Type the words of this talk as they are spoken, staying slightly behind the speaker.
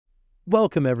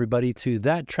Welcome, everybody, to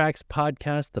That Tracks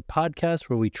Podcast, the podcast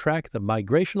where we track the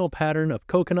migrational pattern of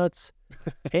coconuts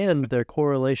and their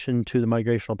correlation to the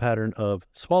migrational pattern of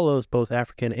swallows, both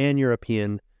African and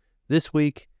European. This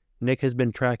week, Nick has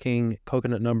been tracking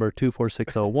coconut number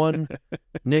 24601.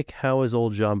 Nick, how is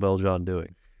old Jean Valjean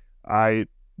doing? I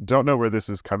don't know where this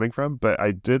is coming from, but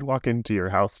I did walk into your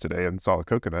house today and saw a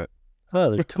coconut. Oh,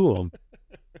 there's two of them.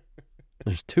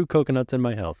 There's two coconuts in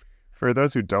my house. For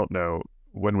those who don't know,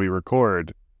 when we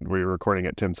record, we're recording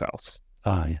at Tim's house.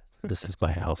 Ah, yes. This is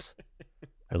my house.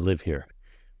 I live here.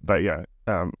 But yeah,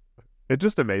 it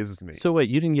just amazes me. So wait,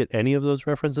 you didn't get any of those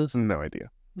references? No idea.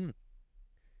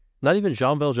 Not even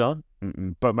Jean Valjean?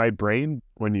 But my brain,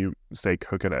 when you say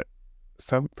coconut,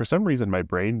 for some reason, my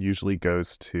brain usually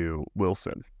goes to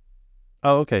Wilson.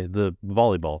 Oh, okay. The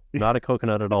volleyball. Not a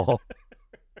coconut at all.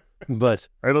 But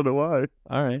I don't know why.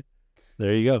 all right.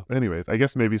 There you go. Anyways, I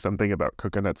guess maybe something about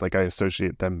coconuts, like I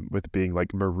associate them with being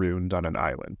like marooned on an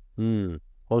island.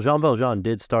 Well, Jean Valjean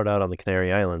did start out on the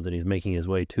Canary Islands, and he's making his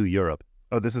way to Europe.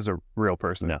 Oh, this is a real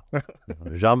person. No.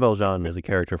 Jean Valjean is a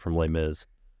character from Les Mis.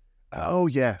 Oh,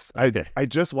 yes. Okay. I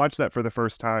just watched that for the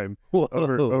first time Whoa.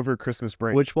 over Christmas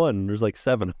break. Which one? There's like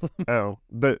 7 of them. Oh,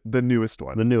 the newest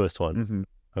one. The newest one. Mm-hmm.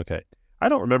 Okay. I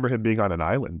don't remember him being on an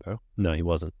island, though. No, he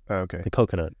wasn't. Oh, okay. The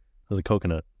coconut. It was a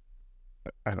coconut.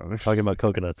 I don't know. Talking about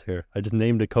coconuts here. I just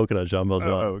named a coconut Jean Valjean.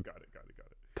 Oh, got it.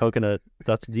 Coconut.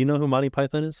 Do you know who Monty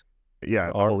Python is?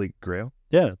 Yeah, Or- Holy Grail.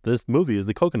 Yeah, this movie is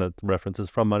the coconut references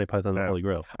from Monty Python and the Oh. Holy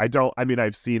Grail.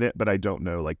 I've seen it, but I don't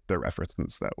know like the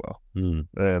references that well. And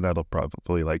that'll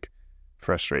probably like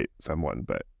frustrate someone,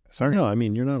 but sorry. No, I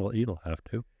mean, you don't have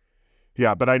to.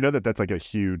 Yeah, but I know that that's like a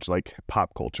huge like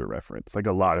pop culture reference. Like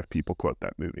a lot of people quote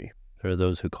that movie. There are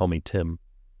those who call me Tim.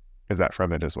 Is that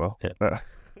from it as well? Yeah.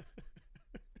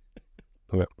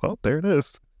 Okay. Well, there it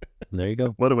is. There you go.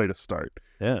 What a way to start.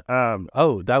 Yeah. Um,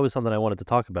 Oh, that was something I wanted to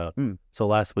talk about. Mm. So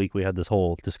last week we had this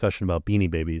whole discussion about Beanie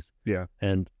Babies. Yeah.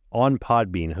 And on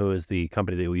Podbean, who is the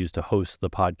company that we use to host the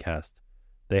podcast,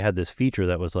 they had this feature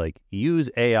that was like, use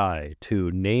AI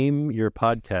to name your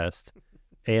podcast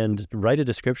and write a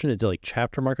description into like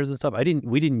chapter markers and stuff.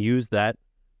 We didn't use that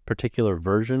particular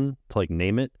version to like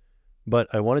name it, but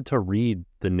I wanted to read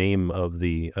the name of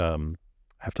the, I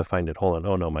have to find it. Hold on.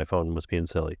 Oh no, my phone was being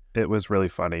silly. It was really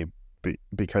funny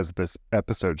because this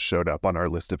episode showed up on our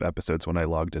list of episodes when I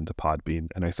logged into Podbean,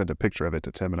 and I sent a picture of it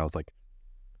to Tim, and I was like,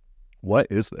 what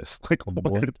is this? Like,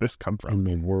 where did this come from?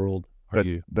 In the world are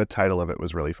you? The title of it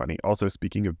was really funny. Also,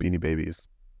 speaking of Beanie Babies,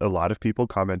 a lot of people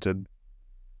commented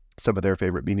some of their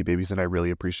favorite Beanie Babies, and I really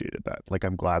appreciated that. Like,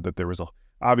 I'm glad that there was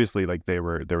obviously like there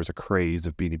was a craze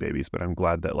of Beanie Babies, but I'm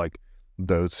glad that like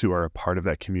those who are a part of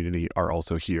that community are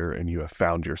also here, and you have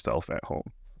found yourself at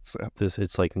home. So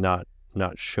It's like not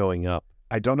showing up.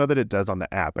 I don't know that it does on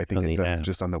the app. I think On it the does app.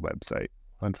 just on the website,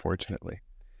 unfortunately.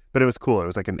 But it was cool. It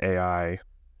was like an AI.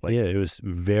 Like- Yeah, it was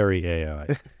very AI.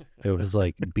 It was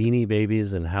like Beanie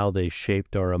Babies and how they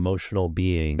shaped our emotional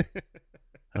being.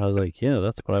 And I was like, yeah,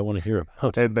 that's what I want to hear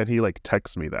about. And then he like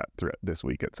texts me that this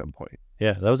week at some point.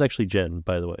 Yeah, that was actually Jen,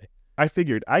 by the way. I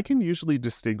figured I can usually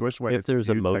distinguish when If it's there's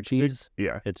you emojis, texting.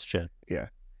 Yeah. it's Jen. Yeah.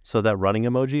 So that running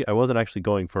emoji, I wasn't actually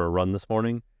going for a run this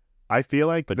morning, I feel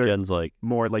like but there's Jen's like,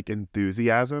 more like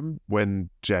enthusiasm when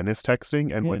Jen is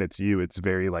texting, and when Yeah. it's you, it's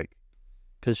very like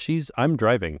because I'm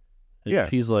driving. And Yeah.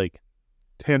 she's like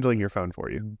handling your phone for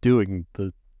you. doing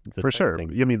the For sure.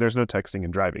 texting. I mean, there's no texting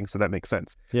and driving, so that makes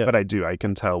sense. Yeah. But I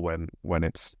can tell when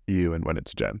it's you and when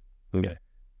it's Jen. Okay.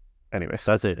 Anyways.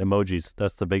 That's it. Emojis.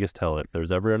 That's the biggest tell. If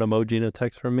there's ever an emoji in a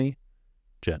text from me,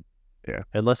 Jen. Yeah.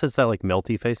 Unless it's that like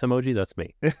melty face emoji, that's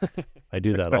me. I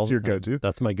do that all That's the your time. go-to?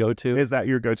 That's my go-to. Is that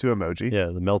your go-to emoji? Yeah,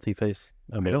 the melty face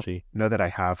emoji. Know that I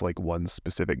have like one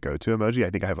specific go-to emoji.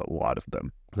 I think I have a lot of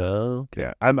them. Oh,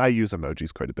 Yeah. I use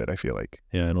emojis quite a bit, I feel like.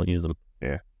 yeah, I don't use them.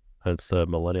 Yeah. That's a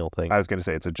millennial thing. I was going to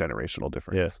say it's a generational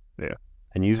difference. Yeah.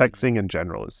 And you Texting in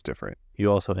general is different.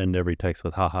 you also end every text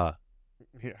with haha.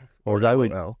 Yeah. Or I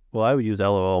would LOL. well, I would use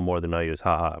LOL more than I use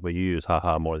haha, but you use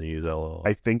haha more than you use LOL.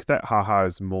 I think that haha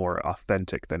is more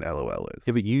authentic than LOL is.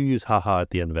 Yeah, but you use haha at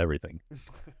the end of everything.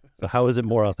 So how is it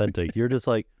more authentic? You're just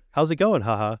like, how's it going,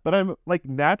 haha? But I'm like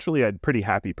naturally a pretty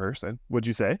happy person. Would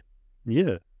you say?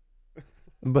 Yeah.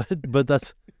 But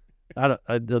that's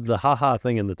the haha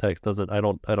thing in the text doesn't I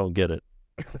don't get it.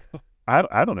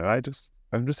 I don't know.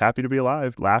 I'm just happy to be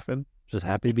alive, laughing. Just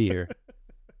happy to be here.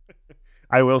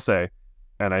 I will say,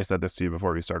 and I said this to you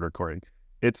before we started recording,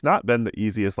 it's not been the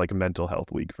easiest like mental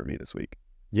health week for me this week.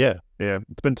 Yeah. Yeah,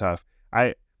 it's been tough.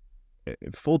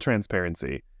 Full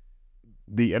transparency,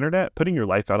 the internet, putting your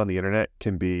life out on the internet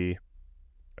can be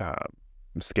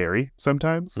scary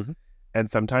sometimes. Mhm. And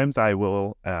sometimes I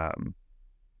will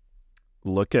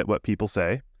look at what people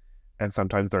say, and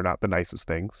sometimes they're not the nicest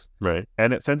things. Right.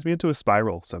 And it sends me into a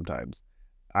spiral sometimes.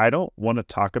 I don't want to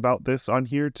talk about this on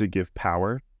here to give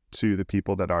power to the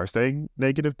people that are saying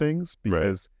negative things,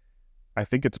 because I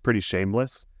think it's pretty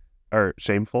shameless or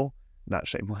shameful, not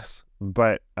shameless,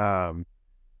 but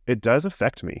it does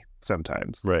affect me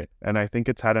sometimes. Right. And I think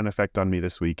it's had an effect on me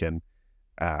this week. And,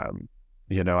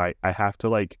 you know, I have to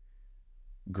like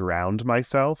ground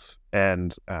myself.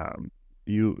 And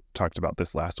you talked about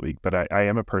this last week, but I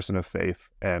am a person of faith,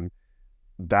 and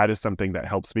that is something that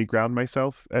helps me ground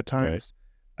myself at times,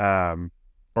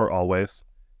 or always.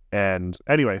 And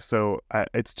anyway, so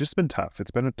it's just been tough.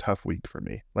 It's been a tough week for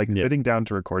me. Like sitting down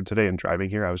to record today and driving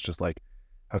here, I was just like,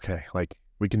 okay, like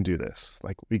we can do this.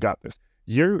 Like we got this.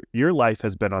 Your life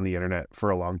has been on the internet for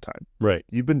a long time. Right.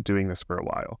 You've been doing this for a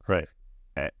while. Right.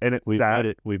 And it's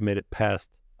sad. We've made it past.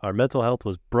 Our mental health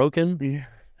was broken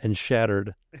and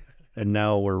shattered, and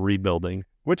now we're rebuilding.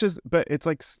 But it's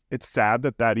like, it's sad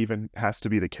that even has to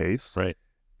be the case. Right.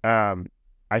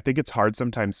 I think it's hard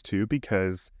sometimes too,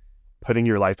 because putting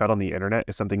your life out on the internet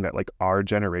is something that like our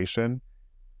generation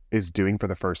is doing for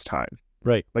the first time.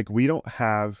 Right. Like we don't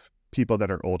have people that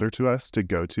are older to us to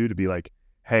go to be like,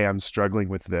 hey, I'm struggling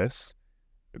with this,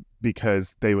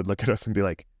 because they would look at us and be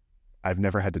like, I've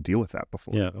never had to deal with that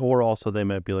before. Yeah. Or also they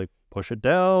might be like, push it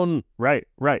down. Right.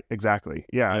 Exactly.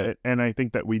 Yeah. And I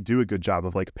think that we do a good job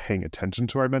of like paying attention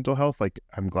to our mental health. Like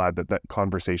I'm glad that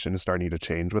conversation is starting to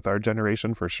change with our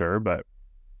generation for sure. But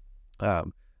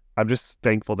I'm just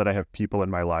thankful that I have people in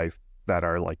my life that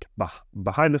are like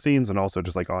behind the scenes and also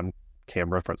just like on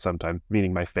camera for sometimes,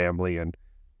 meaning my family and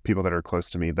people that are close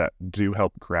to me that do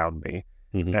help ground me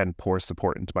and pour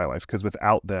support into my life. Because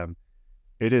without them,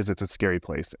 it's a scary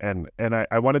place. And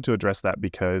I wanted to address that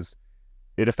because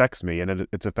it affects me, and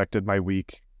it's affected my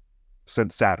week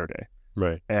since Saturday.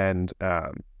 Right. And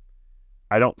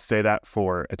I don't say that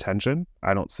for attention.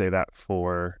 I don't say that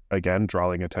for, again,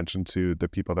 drawing attention to the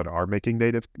people that are making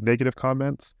negative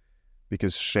comments,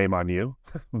 because shame on you.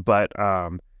 But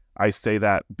I say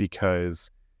that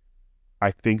because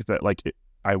I think that like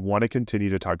I want to continue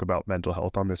to talk about mental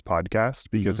health on this podcast,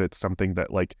 because it's something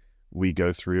that like we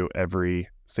go through every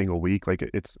single week. Like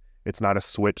it's not a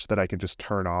switch that I can just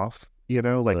turn off, you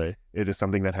know, like it is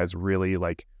something that has really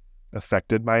like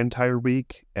affected my entire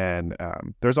week. And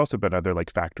there's also been other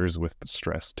like factors with the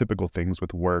stress, typical things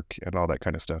with work and all that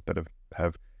kind of stuff that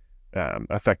have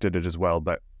affected it as well.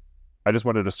 But I just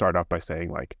wanted to start off by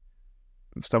saying like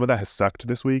some of that has sucked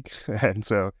this week. And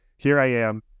so here I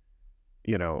am,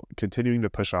 you know, continuing to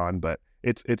push on, but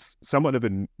it's somewhat of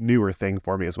a newer thing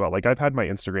for me as well. Like I've had my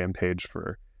Instagram page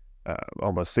for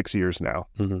almost 6 years now,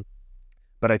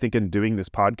 but I think in doing this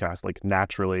podcast, like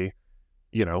naturally,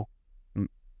 you know,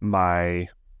 my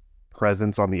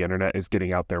presence on the internet is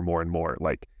getting out there more and more.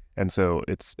 Like, and so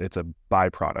it's a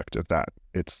byproduct of that.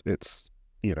 It's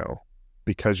you know,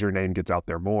 because your name gets out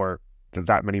there more,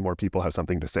 that many more people have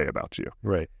something to say about you.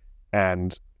 Right.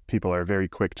 And people are very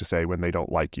quick to say when they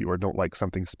don't like you or don't like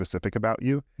something specific about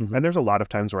you. And there's a lot of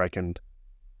times where I can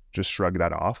just shrug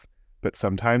that off, but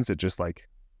sometimes it just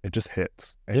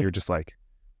hits, and you're just like,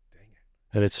 dang it.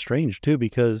 And it's strange too,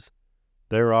 because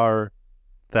there are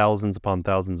thousands upon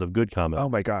thousands of good comments. Oh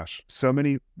my gosh. So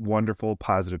many wonderful,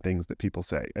 positive things that people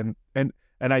say. And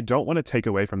I don't want to take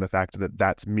away from the fact that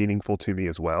that's meaningful to me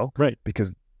as well. Right.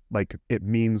 Because like it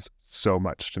means so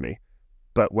much to me.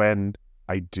 But when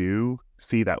I do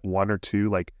see that one or two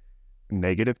like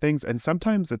negative things, and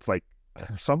sometimes it's like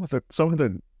some of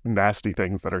the nasty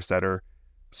things that are said are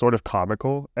sort of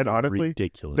comical, and honestly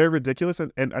ridiculous. They're ridiculous,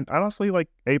 and honestly like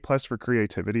A+ for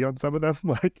creativity on some of them.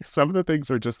 Like some of the things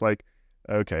are just like,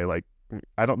 okay, like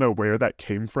I don't know where that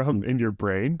came from in your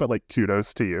brain, but like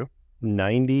kudos to you.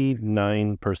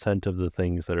 99% of the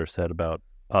things that are said about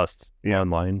us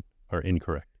online are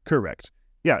incorrect. Correct.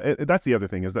 Yeah, that's the other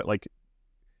thing, is that like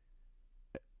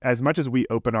as much as we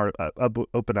open up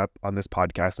on this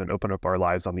podcast and open up our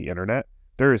lives on the internet,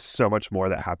 there is so much more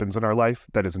that happens in our life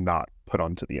that is not put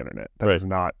onto the internet, that is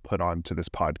not put onto this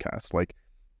podcast. Like,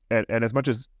 and as much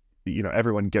as, you know,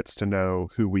 everyone gets to know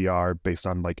who we are based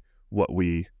on like what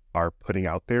we are putting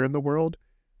out there in the world,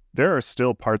 there are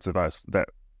still parts of us that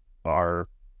are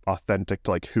authentic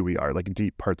to like who we are, like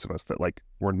deep parts of us that like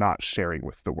we're not sharing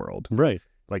with the world. Right.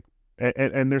 Like,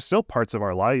 and there's still parts of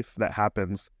our life that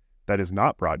happens that is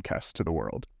not broadcast to the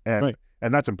world. And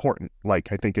and that's important.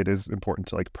 Like, I think it is important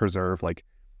to like preserve like,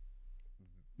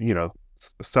 you know,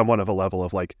 somewhat of a level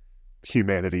of like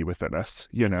humanity within us,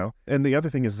 you know? And the other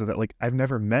thing is that like, I've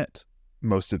never met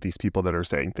most of these people that are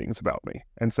saying things about me.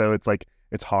 And so it's like,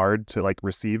 it's hard to like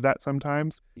receive that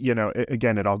sometimes. You know,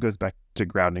 again, it all goes back to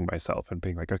grounding myself and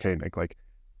being like, okay, Nick, like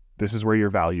this is where your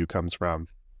value comes from.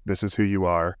 This is who you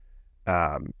are.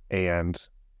 And,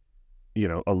 you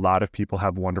know, a lot of people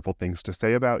have wonderful things to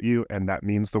say about you, and that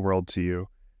means the world to you.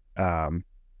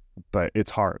 But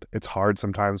it's hard. It's hard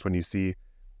sometimes when you see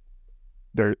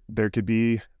there could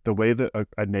be the way that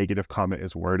a negative comment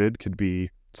is worded could be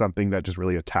something that just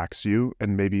really attacks you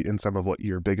and maybe in some of what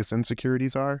your biggest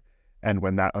insecurities are. And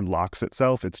when that unlocks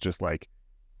itself, it's just like,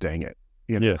 dang it,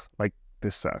 you know, like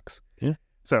this sucks. Yeah.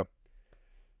 So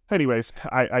anyways,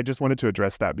 I just wanted to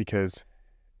address that because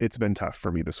it's been tough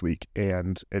for me this week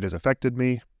and it has affected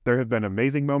me. There have been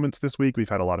amazing moments this week. We've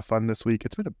had a lot of fun this week.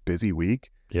 It's been a busy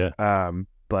week. Yeah.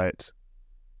 But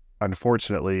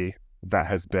unfortunately, that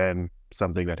has been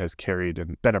something that has carried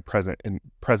and been a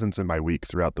presence in my week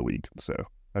throughout the week. So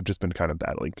I've just been kind of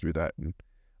battling through that. And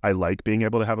I like being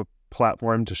able to have a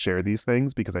platform to share these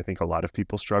things because I think a lot of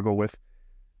people struggle with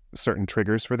certain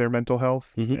triggers for their mental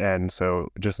health. Mm-hmm. And so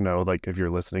just know, like, if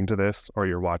you're listening to this or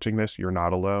you're watching this, you're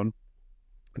not alone.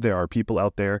 There are people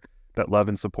out there that love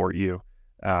and support you,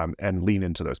 and lean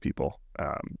into those people.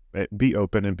 Be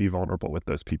open and be vulnerable with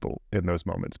those people in those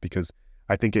moments, because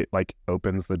I think it like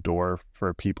opens the door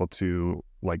for people to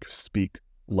like speak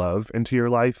love into your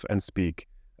life and speak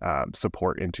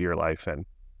support into your life. And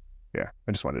yeah,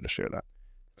 I just wanted to share that.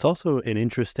 It's also an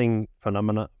interesting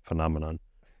phenomenon.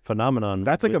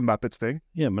 That's like a Muppets thing.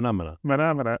 Yeah, phenomena.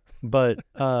 Phenomena. But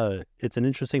it's an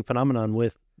interesting phenomenon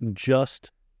with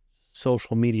just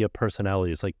social media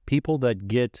personalities, like people that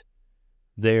get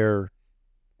their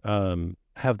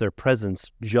have their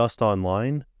presence just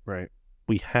online. Right.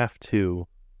 We have to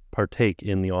partake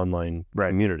in the online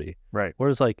community. Right.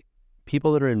 Whereas like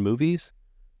people that are in movies,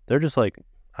 they're just like,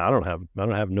 I don't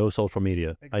have no social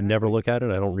media. Exactly. I never look at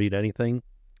it. I don't read anything.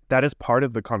 That is part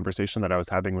of the conversation that I was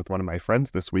having with one of my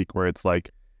friends this week, where it's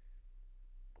like,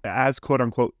 as quote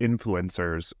unquote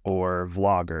influencers or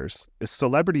vloggers,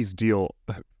 celebrities deal,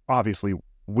 obviously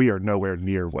we are nowhere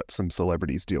near what some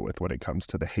celebrities deal with when it comes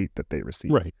to the hate that they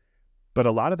receive. Right. But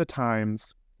a lot of the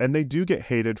times, and they do get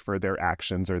hated for their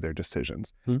actions or their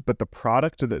decisions, but the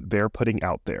product that they're putting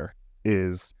out there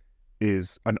is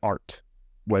an art,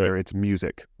 whether it's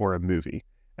music or a movie.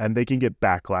 And they can get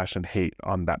backlash and hate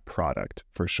on that product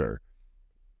for sure.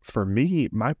 For me,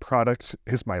 my product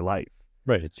is my life.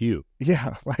 Right. It's you.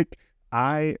 Yeah. Like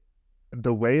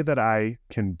the way that I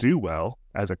can do well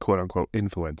as a quote unquote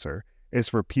influencer is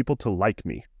for people to like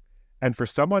me. And for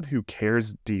someone who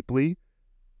cares deeply,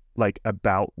 like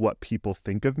about what people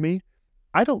think of me,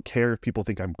 I don't care if people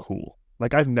think I'm cool.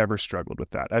 Like I've never struggled with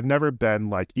that. I've never been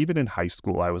like, even in high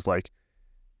school, I was like,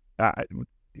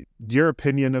 your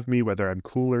opinion of me, whether I'm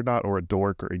cool or not, or a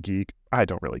dork or a geek, I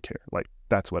don't really care. Like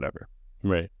that's whatever.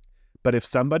 Right. But if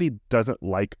somebody doesn't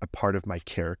like a part of my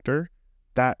character,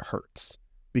 that hurts,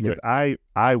 because I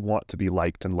want to be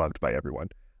liked and loved by everyone.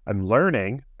 I'm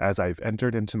learning as I've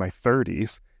entered into my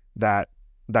 30s that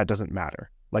doesn't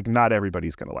matter. Like not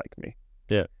everybody's going to like me.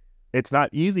 Yeah. It's not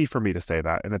easy for me to say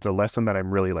that. And it's a lesson that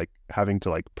I'm really like having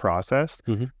to like process,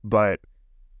 but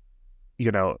you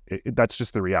know, that's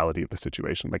just the reality of the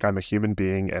situation. Like I'm a human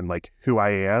being, and like who I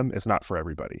am is not for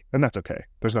everybody, and that's okay.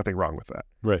 There's nothing wrong with that.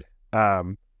 Right.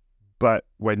 But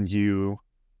when you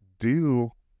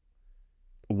do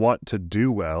want to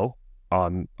do well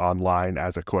online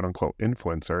as a quote unquote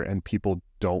influencer and people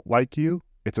don't like you,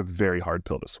 it's a very hard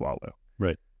pill to swallow.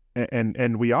 Right.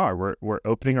 And we're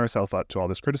opening ourselves up to all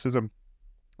this criticism.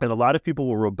 And a lot of people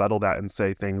will rebuttal that and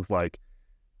say things like,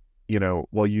 you know,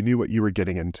 well, you knew what you were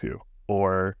getting into,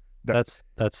 or that's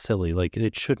silly. Like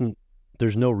it shouldn't,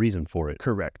 there's no reason for it.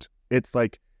 Correct. It's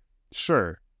like,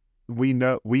 sure, we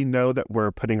know that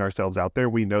we're putting ourselves out there.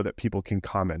 We know that people can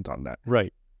comment on that.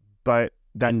 Right. But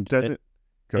that doesn't.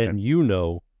 And you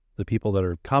know, the people that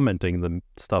are commenting the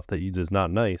stuff that you is not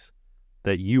nice,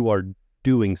 that you are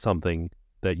doing something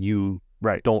that you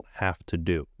don't have to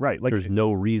do. Right. Like there's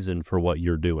no reason for what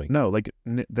you're doing. No, like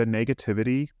the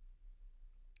negativity.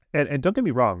 And don't get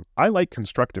me wrong, I like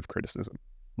constructive criticism.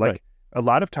 Like a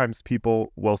lot of times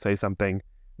people will say something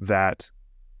that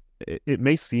it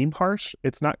may seem harsh.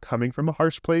 It's not coming from a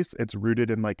harsh place. It's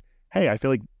rooted in like, hey, I feel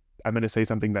like I'm going to say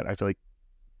something that I feel like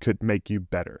could make you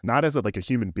better. Not as like a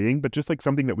human being, but just like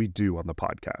something that we do on the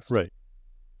podcast. Right.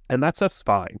 And that stuff's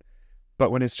fine.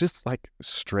 But when it's just like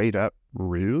straight up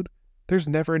rude, there's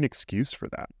never an excuse for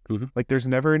that. Like there's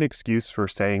never an excuse for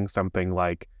saying something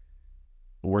like,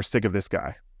 we're sick of this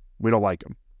guy. We don't like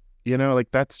him. You know,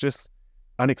 like that's just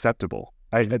unacceptable.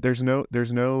 There's no,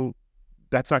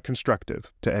 that's not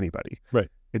constructive to anybody. Right.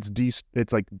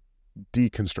 it's like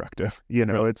deconstructive, you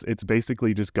know. Right. It's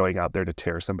basically just going out there to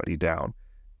tear somebody down.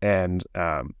 And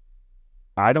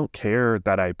I don't care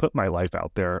that I put my life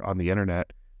out there on the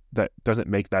internet. That doesn't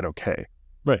make that okay.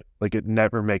 Right. Like, it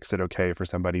never makes it okay for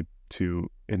somebody to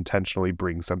intentionally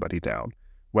bring somebody down,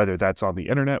 whether that's on the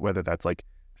internet, whether that's like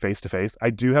face to face. I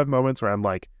do have moments where I'm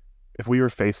like, if we were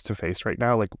face to face right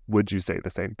now, like, would you say the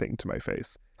same thing to my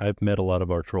face? I've met a lot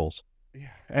of our trolls. Yeah.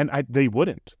 And they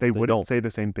wouldn't don't. say the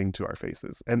same thing to our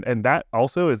faces. And that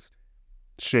also is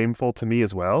shameful to me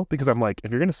as well, because I'm like,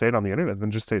 if you're going to say it on the internet, then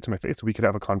just say it to my face. We could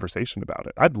have a conversation about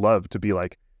it. I'd love to be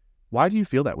like, why do you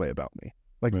feel that way about me?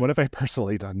 Like, Right. what have I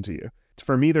personally done to you?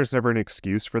 For me, there's never an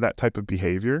excuse for that type of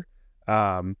behavior.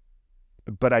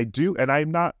 But I do, and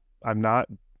I'm not,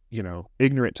 you know,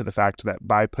 ignorant to the fact that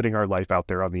by putting our life out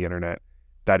there on the internet,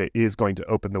 that it is going to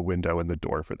open the window and the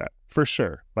door for that, for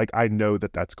sure. Like, I know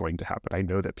that that's going to happen. I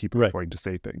know that people Right. are going to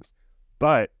say things.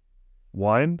 But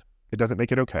one, it doesn't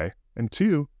make it okay. And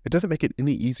two, it doesn't make it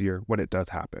any easier when it does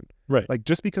happen. Right. Like,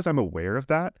 just because I'm aware of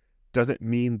that doesn't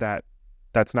mean that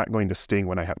that's not going to sting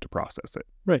when I have to process it.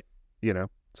 Right. You know?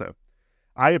 So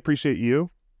I appreciate you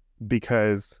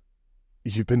because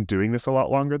you've been doing this a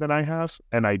lot longer than I have.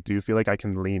 And I do feel like I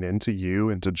can lean into you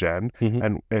and to Jen,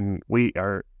 Mhm. and we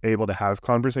are able to have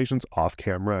conversations off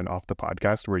camera and off the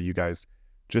podcast where you guys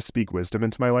just speak wisdom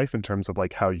into my life in terms of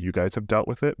like how you guys have dealt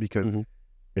with it. Because Mhm.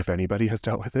 if anybody has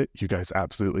dealt with it, you guys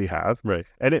absolutely have. Right.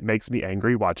 And it makes me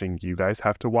angry watching you guys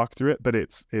have to walk through it. But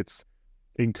it's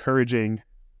encouraging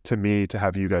to me to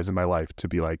have you guys in my life to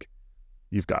be like,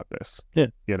 you've got this. Yeah.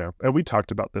 You know, and we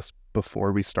talked about this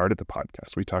before we started the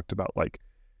podcast. We talked about like,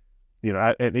 you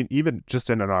know, and even just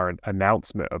in our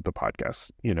announcement of the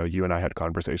podcast, you know, you and I had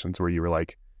conversations where you were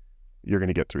like, you're going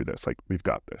to get through this. Like, we've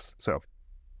got this. So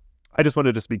I just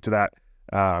wanted to speak to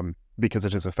that because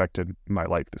it has affected my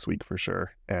life this week for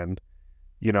sure. And,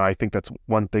 you know, I think that's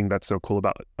one thing that's so cool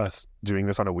about us doing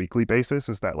this on a weekly basis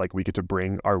is that like we get to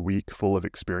bring our week full of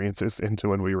experiences into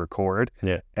when we record.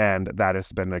 Yeah. And that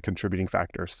has been a contributing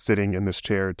factor. Sitting in this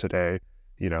chair today,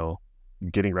 you know,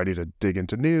 getting ready to dig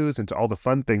into news, into all the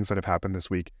fun things that have happened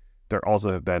this week. There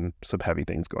also have been some heavy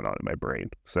things going on in my brain.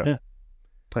 So Yeah.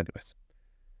 anyways.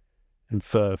 And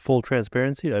full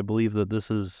transparency, I believe that this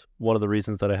is one of the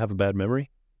reasons that I have a bad memory.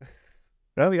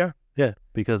 Oh yeah. Yeah,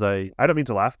 because I don't mean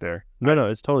to laugh there. no,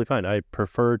 it's totally fine. I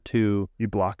prefer to You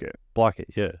block it. block it.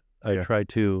 Yeah. I Yeah. try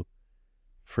to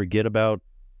forget about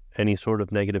any sort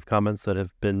of negative comments that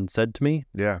have been said to me,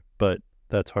 Yeah. but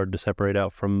that's hard to separate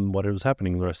out from what was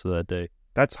happening the rest of that day.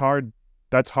 That's hard.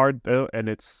 That's hard though. And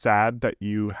it's sad that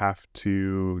you have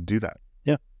to do that.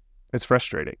 Yeah. It's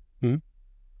frustrating. Mhm.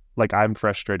 Like, I'm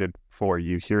frustrated for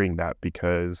you hearing that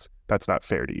because that's not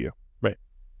fair to you. Right.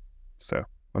 So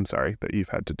I'm sorry that you've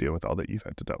had to deal with all that you've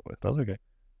had to deal with. That's okay.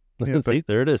 Yeah, but- See,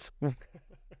 there it is.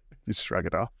 You shrug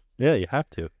it off. Yeah, you have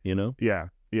to, you know? Yeah.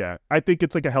 Yeah. I think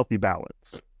it's like a healthy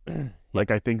balance.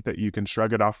 Like, I think that you can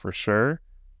shrug it off for sure.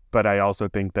 But I also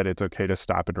think that it's okay to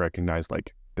stop and recognize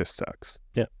like, this sucks.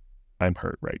 Yeah. I'm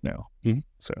hurt right now. Mhm.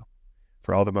 So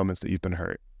for all the moments that you've been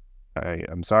hurt, I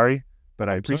am sorry, but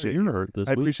I Sorry appreciate you're you. hurt this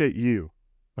I week. appreciate you.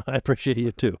 I appreciate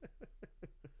you too.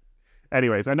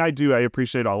 Anyways, and I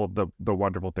appreciate all of the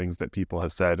wonderful things that people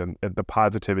have said and the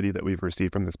positivity that we've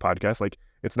received from this podcast. Like,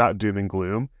 it's not doom and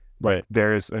gloom. Right.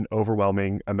 There is an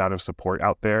overwhelming amount of support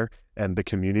out there, and the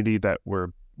community that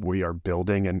we are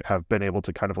building and have been able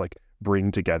to kind of like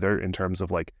bring together in terms of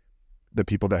like the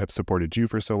people that have supported you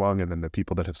for so long, and then the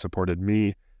people that have supported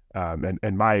me,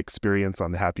 and my experience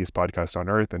on the happiest podcast on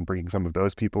earth, and bringing some of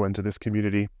those people into this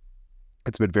community.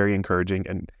 It's been very encouraging,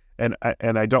 and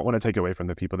I don't want to take away from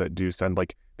the people that do send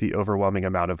like the overwhelming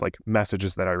amount of like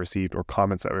messages that I received or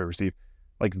comments that I received.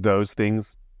 Like, those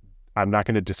things, I'm not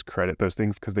going to discredit those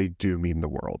things because they do mean the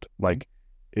world. Like,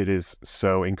 it is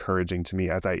so encouraging to me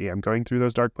as I am going through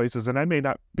those dark places, and I may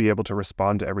not be able to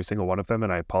respond to every single one of them,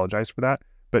 and I apologize for that.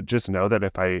 But just know that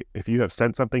if you have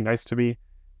sent something nice to me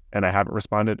and I haven't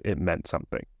responded, it meant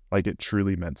something. Like, it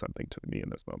truly meant something to me in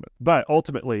this moment. But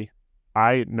ultimately,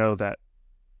 I know that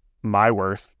my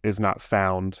worth is not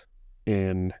found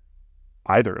in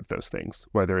either of those things,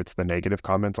 whether it's the negative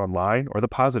comments online or the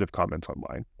positive comments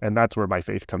online. And that's where my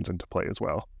faith comes into play as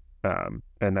well. And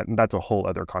that's a whole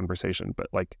other conversation, but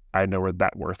like, I know where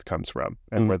that worth comes from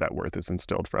and where that worth is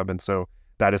instilled from. And so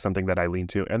that is something that I lean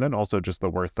to. And then also just the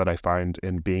worth that I find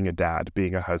in being a dad,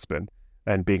 being a husband,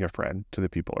 and being a friend to the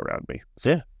people around me. So,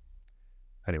 Yeah.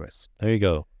 anyways, There you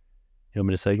go. You want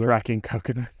me to segue? cracking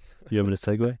coconuts. You want me to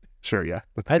segue? Sure. Yeah.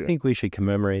 Let's I do it. think we should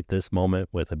commemorate this moment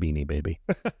with a Beanie Baby.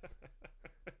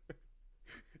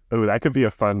 Oh, that could be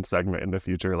a fun segment in the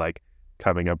future. Like,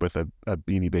 coming up with a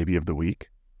Beanie Baby of the week.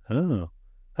 Oh,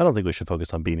 I don't think we should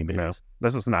focus on Beanie Babies. No,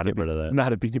 this is not Get rid of that.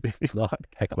 not a Beanie Baby. Not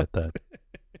heck with that.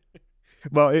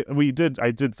 Well,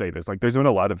 I did say this. Like, there's been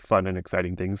a lot of fun and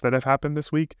exciting things that have happened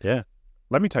this week. Yeah.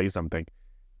 Let me tell you something.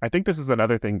 I think this is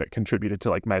another thing that contributed to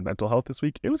like my mental health this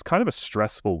week. It was kind of a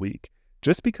stressful week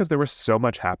just because there was so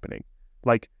much happening.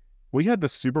 Like, we had the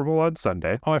Super Bowl on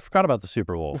Sunday. Oh, I forgot about the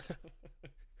Super Bowls.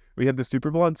 We had the Super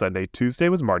Bowl on Sunday. Tuesday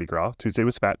was Mardi Gras. Tuesday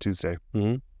was Fat Tuesday.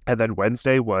 Mm-hmm. And then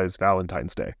Wednesday was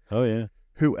Valentine's Day. Oh, yeah.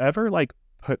 Whoever like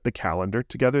put the calendar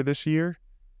together this year,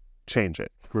 change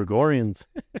it. Gregorians.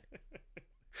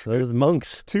 Those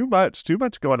monks. Too much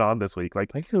going on this week.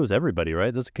 Like, I think it was everybody,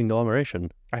 right? That's a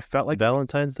conglomeration. I felt like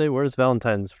Valentine's Day. Where's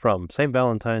Valentine's from? St.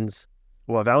 Valentine's.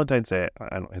 Well, Valentine's Day,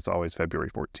 it's always February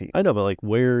 14th. I know, but like,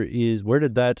 where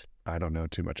did that I don't know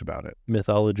too much about it.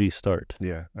 mythology start?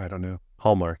 Yeah, I don't know.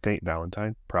 Hallmark. Saint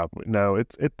Valentine, probably. No,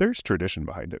 there's tradition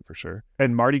behind it for sure.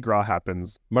 And Mardi Gras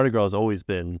happens. Mardi Gras has always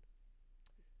been.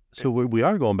 So we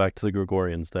are going back to the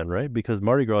Gregorians then, right? Because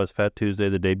Mardi Gras is Fat Tuesday,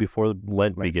 the day before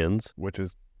Lent begins. Which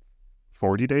is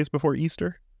 40 days before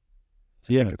Easter.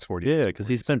 I Yeah, think it's 40 yeah, days because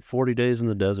before he spent 40 days in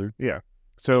the desert. Yeah.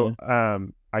 So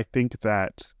I think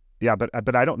that, yeah,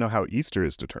 but I don't know how Easter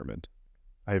is determined.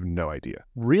 I have no idea.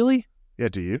 Really? Yeah,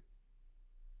 do you?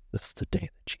 That's the day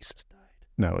that Jesus died.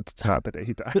 No, it's not the day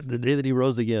he died. The day that he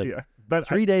rose again. Yeah. But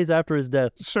 3 days after his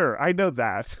death. sure, I know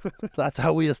that. That's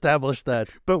how we established that.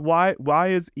 But why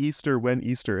is Easter when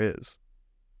Easter is?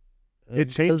 It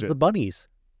Because changes. the bunnies.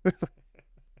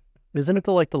 Isn't it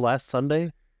the last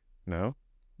Sunday? No.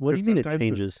 What do you mean it Sometimes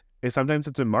changes? Sometimes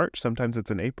it's in March, sometimes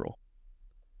it's in April.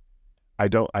 I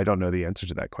don't know the answer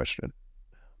to that question.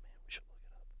 We should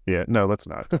Yeah, no, let's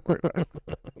not. Don't worry about it. look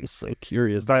it up. I'm so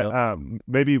curious. But now.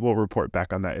 maybe we'll report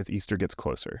back on that as Easter gets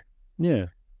closer. Yeah.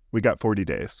 We got 40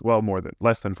 days. Well,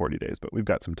 less than 40 days, but we've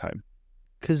got some time.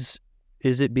 Is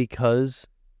it because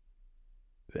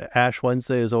Ash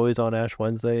Wednesday is always on Ash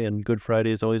Wednesday and Good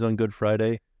Friday is always on Good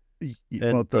Friday?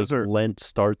 And Well, those are Lent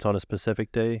starts on a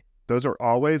specific day?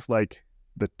 always like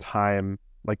the time,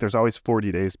 like there's always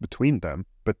 40 days between them,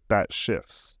 but that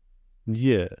shifts.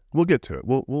 Yeah. We'll get to it.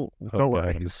 We'll don't Oh,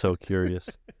 worry. God, I'm so curious.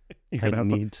 You're I gonna have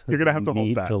to, need you're gonna have to hold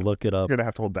need back. to look it You're up. gonna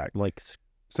have to hold back. Like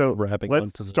So wrapping let's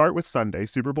onto the... start with Sunday,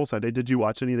 Super Bowl Sunday. Did you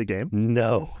watch any of the game?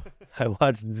 No. I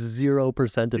watched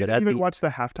 0% of You it. didn't even watch the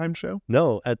halftime show?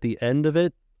 No, at the end of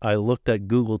it, I looked at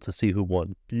Google to see who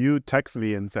won. You texted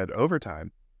me and said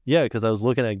overtime. Yeah, because I was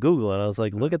looking at Google and I was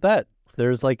like, look at that.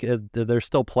 There's they're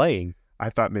still playing. I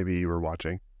thought maybe you were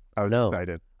watching. I was No.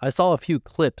 excited. I saw a few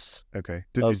clips. Okay.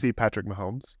 Did you Of- see Patrick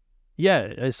Mahomes?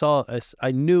 Yeah,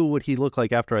 I knew what he looked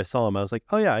like after I saw him. I was like,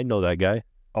 oh yeah, I know that guy.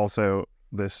 Also,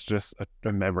 this just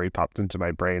a memory popped into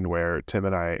my brain where Tim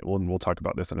and I, we'll talk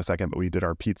about this in a second, but we did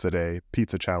our pizza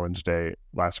challenge day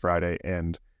last Friday.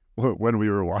 And when we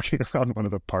were walking around one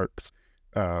of the parks,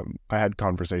 I had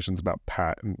conversations about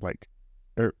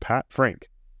Frank.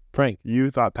 Frank.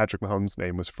 You thought Patrick Mahomes'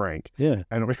 name was Frank. Yeah.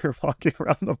 And we were walking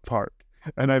around the park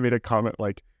and I made a comment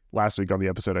like last week on the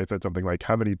episode, I said something like,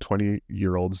 how many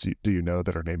 20-year-olds do you know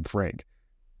that are named Frank?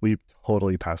 We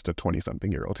totally passed a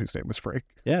 20-something-year-old whose name was Frank.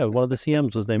 Yeah, one of the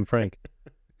CMs was named Frank.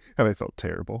 And I felt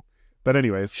terrible. But You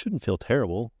anyways, shouldn't feel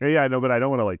terrible. yeah, I know, but I don't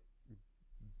want to like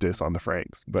diss on the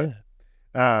Franks. But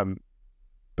Yeah.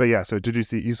 but yeah, so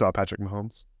you saw Patrick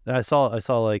Mahomes? I saw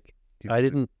like He's I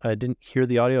didn't hear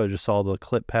the audio. I just saw the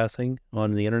clip passing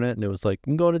on the internet and it was like,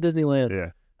 I'm going to Disneyland. Yeah.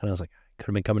 And I was like, I could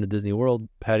have been coming to Disney World,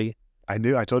 Patty. I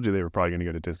told you they were probably going to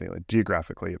go to Disneyland.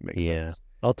 Geographically, it makes sense.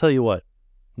 I'll tell you what,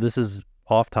 this is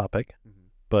off topic, Mhm.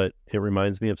 but it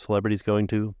reminds me of celebrities going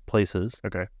to places.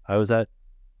 Okay. I was at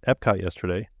Epcot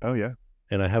yesterday Oh, yeah.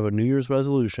 and I have a New Year's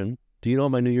resolution. Do you know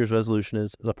what my New Year's resolution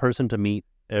is? The person to meet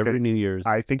every Okay. New Year's.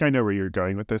 I think I know where you're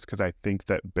going with this because I think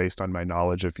that based on my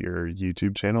knowledge of your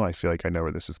YouTube channel, I feel like I know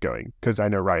where this is going because I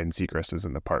know Ryan Seacrest is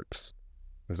in the parks.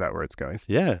 Is that where it's going?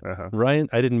 Yeah. Uh-huh. Ryan,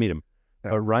 I didn't meet him.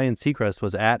 Yeah. But Ryan Seacrest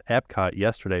was at Epcot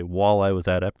yesterday while I was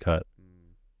at Epcot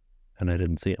and I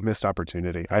didn't see him. Missed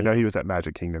opportunity. I know he was at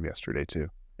Magic Kingdom yesterday too.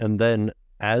 And then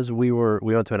as we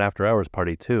went to an after hours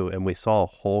party too, and we saw a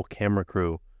whole camera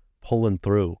crew pulling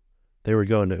through. They were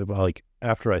going to, like,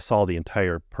 after I saw the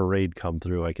entire parade come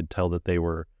through, I could tell that they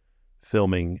were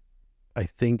filming, I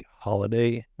think,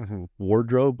 holiday Mhm.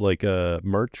 wardrobe, like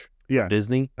merch, Yeah.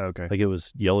 Disney, Okay. like it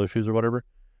was yellow shoes or whatever.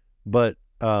 But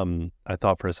I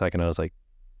thought for a second, I was like,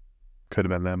 Could have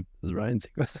been them. is Ryan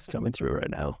Seacrest coming through right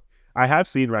now? I have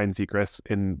seen Ryan Seacrest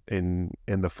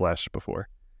in the flesh before.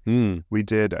 We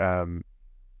did.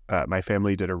 My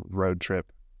family did a road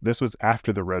trip. This was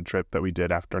after the road trip that we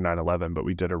did after 9/11, but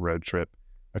we did a road trip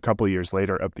a couple years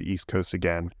later up the East Coast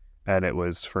again. and it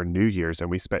was for New Year's, and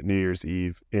we spent New Year's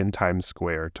Eve in Times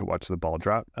Square to watch the ball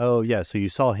drop. Oh, yeah. So you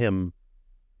saw him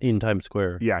in Times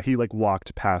Square. Yeah, he like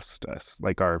walked past us,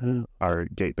 like our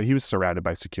gate, but he was surrounded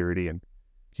by security, and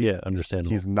Yeah,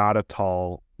 understandable. he's not a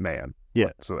tall man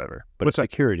whatsoever. But Which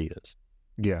security is.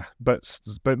 yeah, but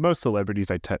most celebrities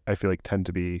I feel like tend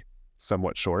to be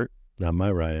somewhat short. Not my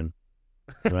Ryan.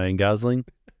 Ryan Gosling,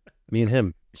 me and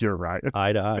him, You're right.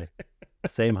 eye to eye,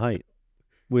 same height.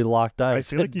 We locked eyes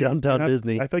feel like at downtown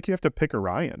Disney. I feel like you have to pick a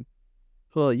Ryan.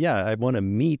 Well, yeah, I want to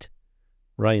meet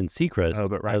Ryan Seacrest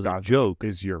But Ryan as a Gosling joke.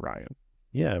 is your Ryan.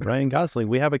 Yeah, Ryan Gosling.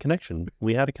 We have a connection.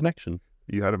 We had a connection.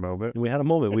 You had a moment, We had a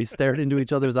moment. We stared into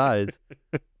each other's eyes,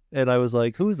 and I was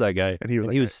like, "Who's that guy?" and he was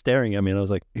like, he was staring at me, and I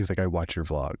was like, I watch your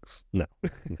vlogs.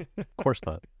 "Of course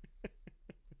not."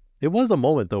 It was a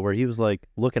moment though where he was like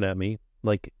looking at me,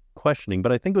 like questioning,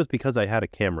 but I think it was because I had a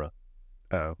camera.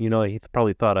 Oh, You know, he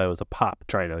probably thought I was a pop.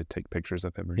 trying to like, take pictures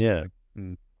of him or Yeah.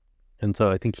 something. And so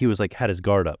I think he was like had his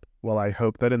guard up. Well, I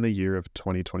hope that in the year of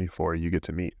 2024 you get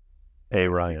to meet Hey,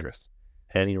 Ryan. Seacrest.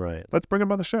 Henny Ryan. Let's bring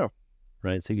him on the show.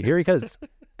 Ryan Seacrest. Here he goes.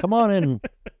 Come on in,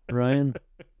 Ryan.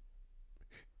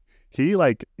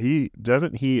 He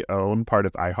doesn't he own part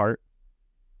of iHeart?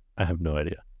 I have no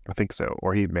idea. I think so,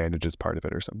 or he manages part of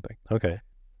it or something. Okay.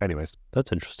 Anyways,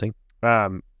 That's interesting.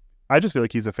 I just feel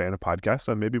like he's a fan of podcasts,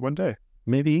 so maybe one day.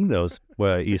 Maybe he knows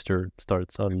where Easter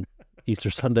starts on Easter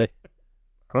Sunday.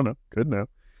 I don't know. Could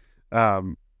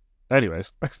know.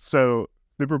 Anyways, so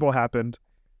Super Bowl happened.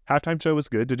 Halftime show was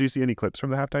good. Did you see any clips from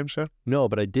the halftime show? No,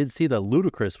 but I did see that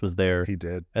Ludacris was there. He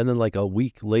did. And then like a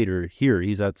week later, here,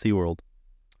 he's at SeaWorld.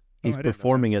 He's I didn't know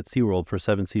performing at SeaWorld for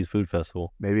Seven Seas Food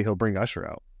Festival. Maybe he'll bring Usher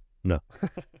out.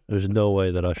 There's no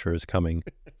way that Usher is coming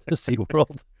to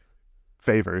SeaWorld.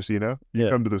 Favors, you know? You Yeah.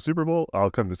 come to the Super Bowl, I'll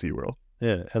come to SeaWorld.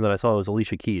 Yeah. And then I saw it was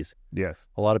Alicia Keys. Yes.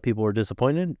 A lot of people were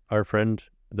disappointed. Our friend,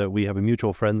 that we have a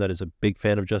mutual friend that is a big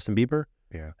fan of Justin Bieber.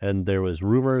 Yeah. And there was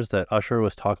rumors that Usher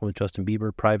was talking with Justin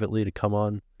Bieber privately to come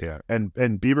on. Yeah. And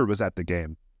Bieber was at the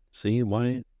game. See,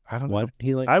 why I don't know. did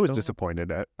he like I was go?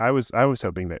 disappointed. I was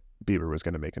hoping that Bieber was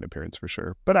going to make an appearance for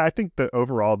sure. But I think that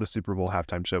overall the Super Bowl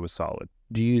halftime show was solid.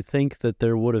 Do you think that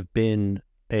there would have been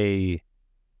a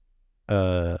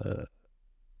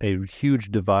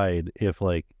huge divide if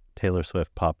like Taylor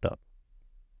Swift popped up?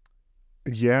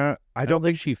 Yeah, I don't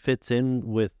think she fits in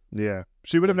with. Yeah,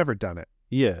 she would have never done it.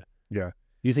 Yeah. Yeah.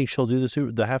 You think she'll do the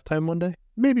halftime one day?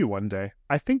 Maybe one day.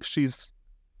 I think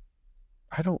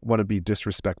I don't want to be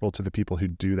disrespectful to the people who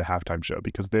do the halftime show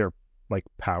because they're like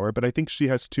power, but I think she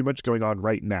has too much going on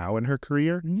right now in her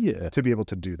career Yeah. to be able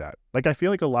to do that. Like, I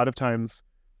feel like a lot of times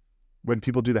when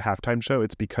people do the halftime show,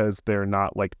 it's because they're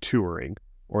not like touring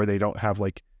or they don't have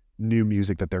like new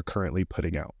music that they're currently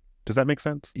putting out. Does that make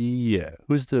sense? Yeah.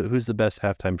 Who's the best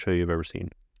halftime show you've ever seen?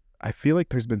 I feel like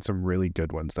there's been some really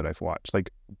good ones that I've watched. Like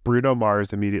Bruno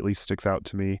Mars immediately sticks out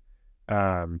to me.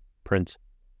 Prince.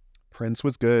 Prince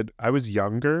was good. I was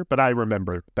younger, but I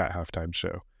remember that halftime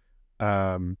show.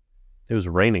 It was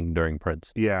raining during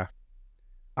Prince. Yeah.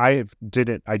 I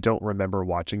don't remember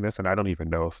watching this, and I don't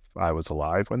even know if I was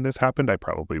alive when this happened. I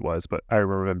probably was, but I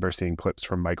remember seeing clips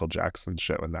from Michael Jackson's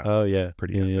show, and that Oh yeah.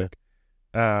 pretty Yeah,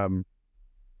 epic.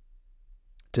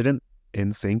 Didn't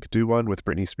NSYNC do one with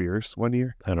Britney Spears one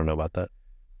year? I don't know about that.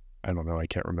 I don't know. I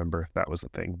can't remember if that was a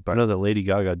thing, I but know that Lady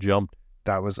Gaga jumped.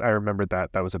 I remember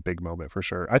that. That was a big moment for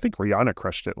sure. I think Rihanna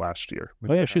crushed it last year.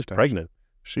 with Oh yeah, the she was halftime. pregnant.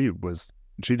 She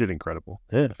did incredible.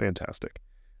 Yeah. Fantastic.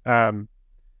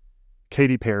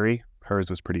 Katy Perry, hers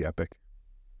was pretty epic.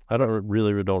 I don't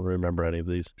remember any of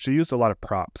these. She used a lot of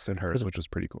props in hers, Was it- which was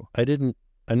pretty cool.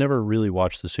 I never really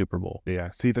watched the Super Bowl.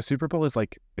 Yeah. See, the Super Bowl is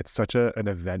like, it's such an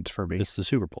event for me. It's the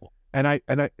Super Bowl. And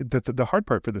the hard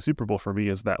part for the Super Bowl for me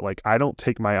is that like, I don't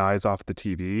take my eyes off the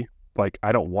TV. Like,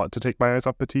 I don't want to take my eyes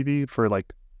off the TV for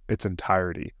like its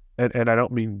entirety. And I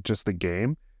don't mean just the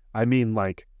game. I mean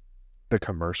like the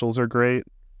commercials are great.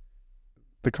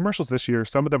 The commercials this year,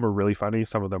 some of them were really funny.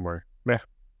 Some of them were meh,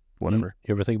 whatever.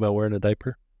 You ever think about wearing a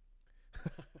diaper?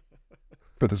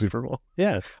 For the Super Bowl.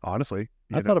 Yeah. Honestly,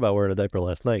 I thought about wearing a diaper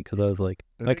last night because I was like,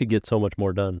 I could get so much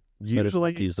more done. I didn't have to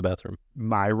usually use the bathroom.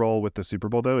 my role with the Super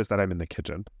Bowl though is that I'm in the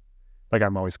kitchen. Like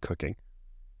I'm always cooking.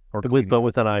 Or But cleaning.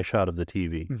 with an eye shot of the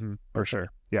TV. Mhm, for sure.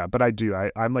 Yeah, but I do.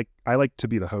 I like to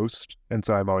be the host, and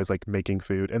so I'm always like making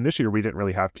food. And this year we didn't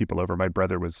really have people over. My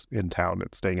brother was in town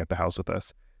and staying at the house with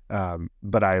us.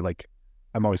 But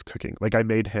I'm always cooking. Like I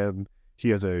made him. He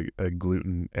has a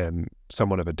gluten and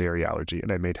somewhat of a dairy allergy,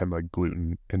 and I made him a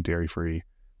gluten and dairy free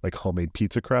like homemade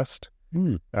pizza crust.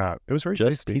 Mm. It was very Just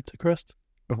tasty. pizza crust?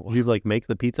 You like make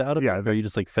the pizza out of Yeah, it? Or you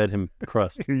just like fed him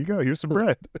crust? Here you go. Here's some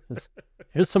bread.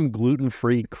 Here's some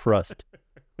gluten-free crust.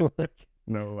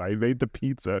 No, I made the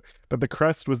pizza, but the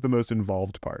crust was the most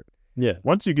involved part. Yeah.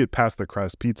 Once you get past the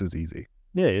crust, pizza's easy.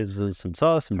 Yeah, it's some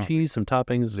sauce, some Toppings. cheese, some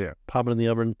toppings. Yeah. Pop it in the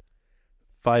oven.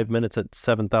 5 minutes at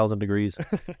 7,000 degrees.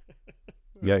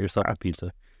 You got yourself a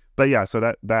pizza. But yeah, so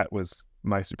that was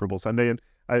my Super Bowl Sunday, and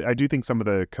I do think some of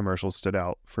the commercials stood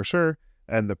out for sure,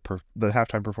 and the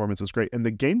halftime performance was great, and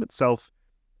the game itself,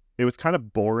 it was kind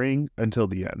of boring until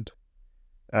the end.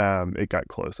 It got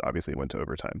close. Obviously, it went to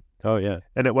overtime, Oh, yeah.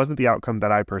 and it wasn't the outcome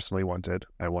that I personally wanted.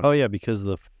 I wanted, Oh, yeah, because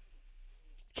the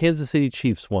Kansas City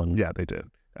Chiefs won. yeah, they did,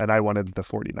 and I wanted the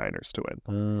 49ers to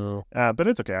win. Oh. But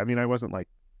it's okay. I mean, I wasn't like,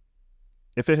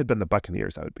 if it had been the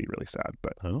Buccaneers, I would be really sad.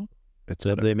 But Oh. it's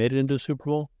So they made it into a Super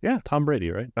Bowl? Yeah. Tom Brady,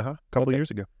 right? a couple Okay.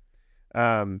 years ago.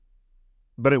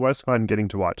 But it was fun getting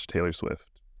to watch Taylor Swift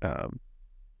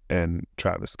and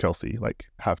Travis Kelce like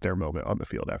have their moment on the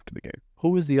field after the game. Who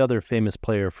was the other famous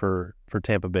player for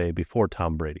Tampa Bay before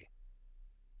Tom Brady?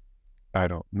 I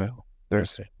don't know.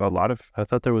 There's Okay. a lot of I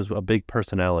thought there was a big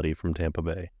personality from Tampa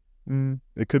Bay.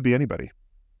 it could be anybody.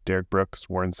 Derek Brooks,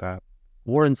 Warren Sapp.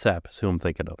 Warren Sapp is who I'm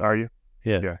thinking of. Are you?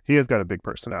 Yeah. Yeah. He has got a big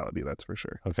personality, that's for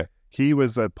sure. Okay. He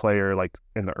was a player like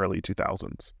in the early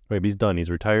 2000s. Wait, but he's done. He's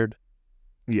retired,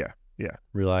 Yeah.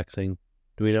 relaxing.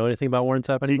 Do we know anything about Warren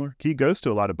Sapp anymore? He goes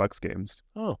to a lot of Bucks games.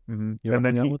 Oh, Mm-hmm. you And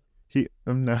then hung out with? he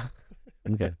no.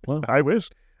 Okay. Well, I wish.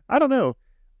 I don't know.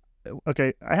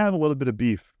 Okay, I have a little bit of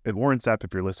beef at Warren Sapp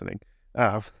if you're listening.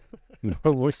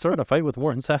 we're starting a fight with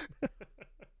Warren Sapp.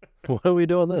 Why are we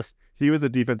doing this? He was a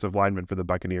defensive lineman for the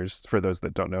Buccaneers, for those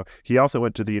that don't know. He also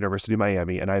went to the University of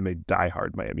Miami, and I'm a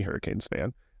diehard Miami Hurricanes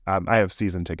fan. I have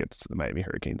season tickets to the Miami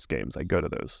Hurricanes games. I go to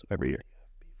those every year.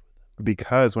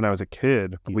 Because when I was a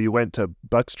kid, we went to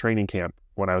Bucks training camp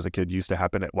when I was a kid, used to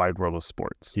happen at Wide World of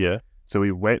Sports. Yeah. So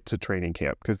we went to training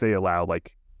camp because they allow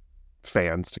like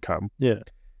fans to come. Yeah.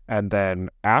 And then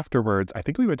afterwards, I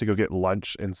think we went to go get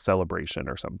lunch in Celebration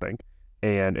or something.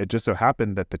 And it just so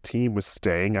happened that the team was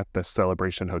staying at the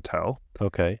Celebration Hotel.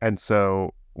 Okay. And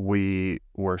so we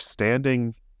were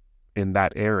standing in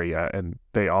that area, and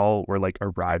they all were like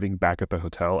arriving back at the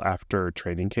hotel after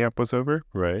training camp was over.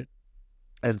 Right.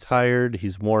 And He's tired.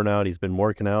 He's worn out. He's been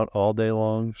working out all day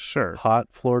long. Sure. Hot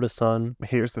Florida sun.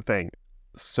 Here's the thing.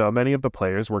 So many of the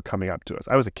players were coming up to us.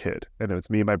 I was a kid, and it was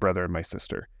me, my brother, and my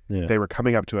sister. Yeah. They were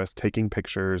coming up to us, taking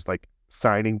pictures, like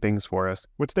signing things for us,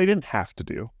 which they didn't have to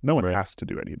do. No one Right. has to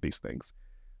do any of these things.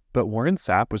 But Warren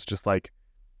Sapp was just like,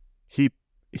 he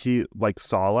like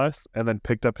saw us and then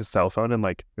picked up his cell phone, and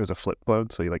like it was a flip phone,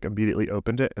 so he like immediately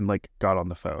opened it and like got on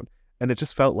the phone. And it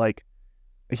just felt like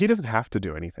he doesn't have to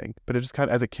do anything, but it just kind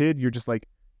of, as a kid, you're just like,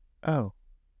 oh,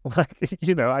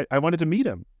 like, I wanted to meet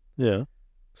him. Yeah.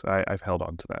 So I've held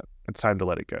on to that. It's time to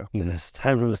let it go. It's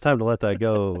time to let that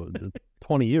go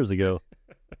 20 years ago.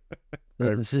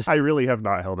 It's just, I really have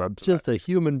not held on to just a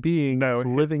human being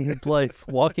living his life,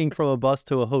 walking from a bus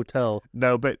to a hotel that.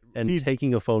 No, but and he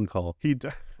taking a phone call. he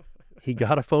He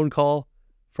got a phone call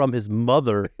from his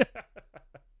mother.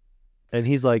 And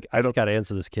he's like, I just got to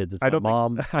answer this kid. It's I my don't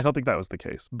mom. I don't think that was the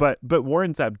case. But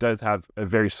Warren Sapp does have a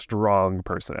very strong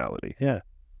personality. Yeah.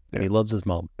 And he loves his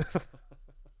mom.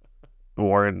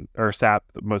 Warren or Sapp,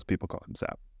 most people call him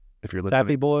Sapp. If you're listening,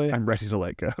 Sappy boy. I'm ready to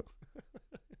let go.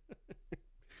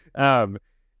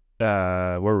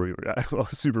 Where were we at? Well,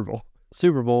 Super Bowl.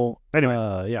 Super Bowl.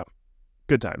 Anyways. Yeah.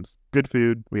 Good times. Good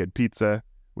food. We had pizza.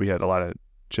 We had a lot of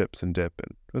chips and dip,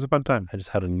 and it was a fun time. I just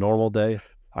had a normal day.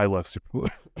 I love Super Bowl.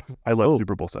 I love Oh.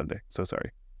 Super Bowl Sunday. So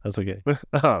sorry. That's okay.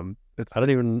 It's I don't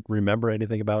even remember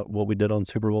anything about what we did on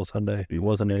Super Bowl Sunday. It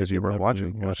wasn't because you anything weren't about-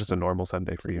 watching. It was just a normal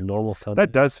Sunday for you. Normal Sunday.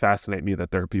 That does fascinate me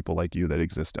that there are people like you that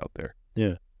exist out there.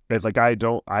 Yeah. It's like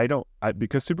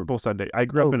because Super Bowl Sunday, I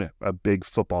grew up in a big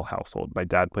football household. My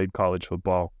dad played college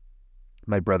football.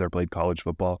 My brother played college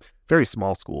football. Very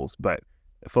small schools, but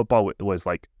football was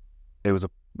like, it was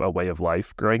a way of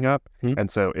life growing up. Hmm.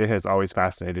 And so it has always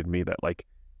fascinated me that like,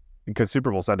 because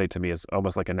Super Bowl Sunday to me is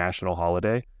almost like a national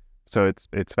holiday. So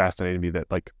it's fascinating me that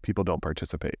like people don't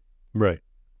participate. Right.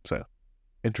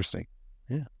 Interesting.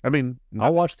 Yeah. I mean,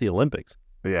 I'll watch the Olympics.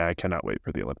 yeah, I cannot wait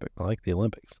for the Olympics. I like the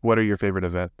Olympics. What are your favorite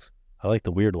events? I like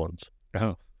the weird ones.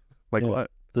 Oh, like Yeah.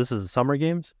 what? This is the summer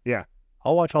games? Yeah.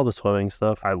 I'll watch all the swimming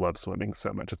stuff. I love swimming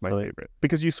so much. It's my Like- favorite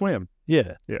because you swim.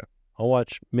 Yeah. Yeah. I'll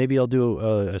watch, maybe I'll do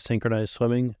a synchronized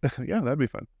swimming. Yeah, that'd be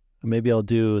fun. Maybe I'll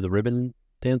do the ribbon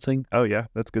dancing, Oh yeah,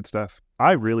 that's good stuff.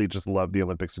 I really just love the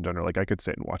Olympics in general. Like I could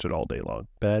sit and watch it all day long.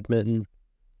 badminton.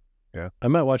 Yeah. I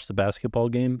might watch the basketball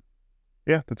game.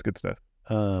 Yeah, that's good stuff.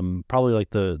 Probably like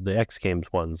the X Games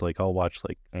ones. Like I'll watch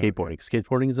like Okay. skateboarding.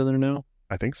 Skateboarding is in there now?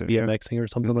 I think so. Yeah. BMXing or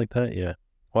something like that. Yeah.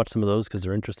 Watch some of those because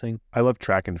they're interesting. I love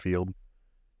track and field.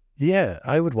 Yeah,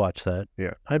 I would watch that.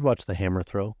 Yeah. I'd watch the hammer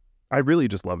throw. I really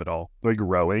just love it all. Like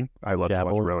rowing. I love to watch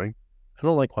Javelin. rowing. I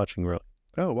don't like watching rowing.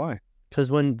 Oh, why? Because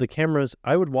when the cameras,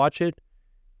 I would watch it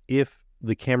if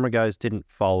the camera guys didn't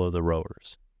follow the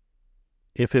rowers.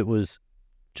 If it was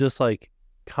just like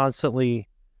constantly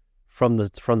from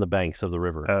the banks of the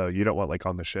river. Oh, you don't want like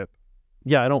on the ship?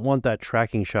 Yeah, I don't want that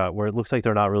tracking shot where it looks like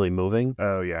they're not really moving.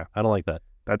 Oh, yeah. I don't like that.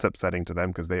 That's upsetting to them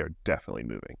because they are definitely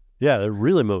moving. Yeah, they're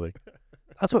really moving.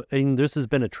 That's what, and this has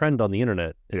been a trend on the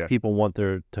internet. Is Yeah. people want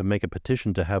to make a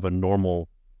petition to have a normal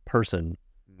person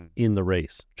Mhm. in the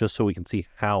race, just so we can see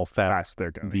how fast Fast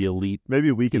they're going. the elite.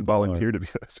 Maybe we can people are- volunteer to be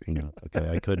those You people. know, okay,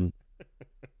 I couldn't.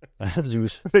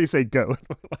 They say go.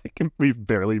 Like if we've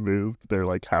barely moved. They're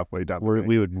like halfway down. The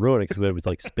We would ruin it because we would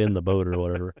like spin the boat or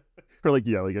whatever. We're like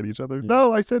yelling at each other. Yeah.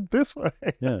 No, I said this way.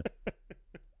 Yeah,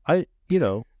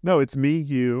 No, it's me,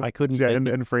 you, I couldn't Jen,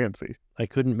 make it, and Francie. I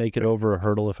couldn't make it over a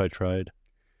hurdle if I tried.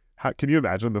 How can you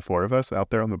imagine the four of us out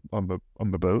there on the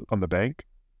boat on the bank?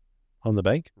 On the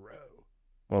bank?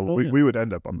 Well, Oh, yeah. we would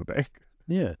end up on the bank.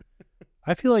 Yeah,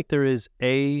 I feel like there is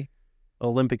a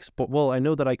Olympic sport. Well, I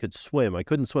know that I could swim. I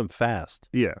couldn't swim fast,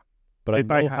 Yeah. but I If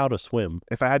I know had- how to swim.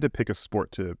 If I had to pick a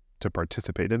sport to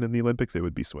participate in the Olympics, it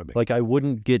would be swimming. Like I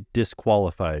wouldn't get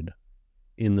disqualified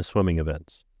in the swimming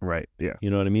events. Right. Yeah. You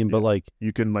know what I mean? But Yeah. like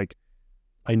You can like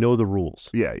I know the rules.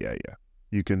 yeah.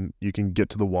 You can get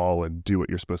to the wall and do what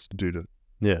you're supposed to do to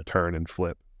Yeah. turn and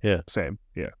flip. Yeah. Same.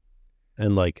 Yeah.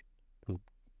 And like,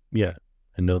 yeah,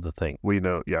 I know the thing. We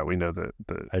know the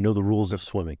I know the rules of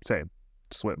swimming. same.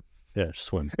 Swim. Yeah,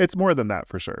 swim. It's more than that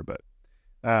for sure, but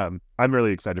I'm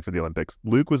really excited for the Olympics.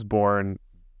 Luke was born,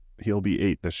 he'll be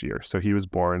 8 this year. So he was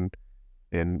born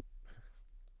in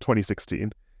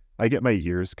 2016. I get my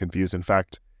years confused. In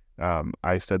fact,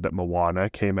 I said that Moana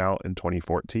came out in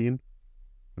 2014.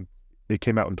 It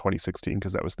came out in 2016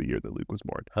 because that was the year that Luke was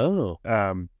born. Oh,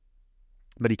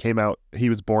 But he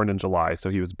was born in July. So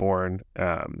he was born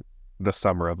the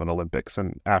summer of an Olympics.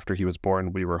 And after he was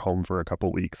born, we were home for a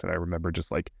couple weeks. And I remember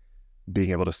just like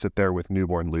being able to sit there with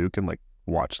newborn Luke and like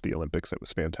watch the Olympics. It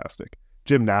was fantastic.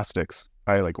 Gymnastics.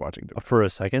 I like watching. for a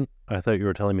second, I thought you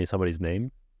were telling me somebody's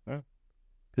name. Oh.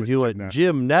 Because With you went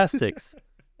gymnastics.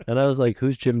 And I was like,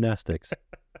 who's gymnastics?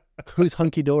 Who's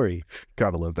hunky dory?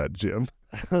 Gotta love that gym.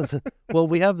 Well,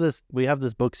 we have this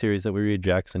book series that we read,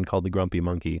 Jackson, called The Grumpy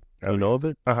Monkey. Oh, You know of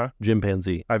it? Uh-huh.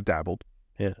 Chimpanzee. I've dabbled.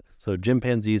 Yeah. So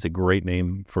chimpanzee is a great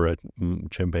name for a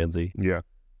chimpanzee, Yeah.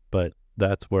 but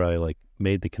that's where I like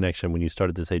made the connection when you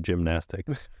started to say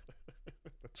gymnastics.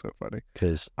 That's so funny.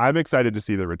 Because I'm excited to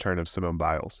see the return of Simone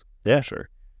Biles. yeah, For sure.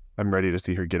 I'm ready to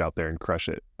see her get out there and crush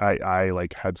it. I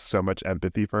like had so much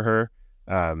empathy for her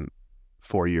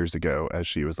 4 years ago as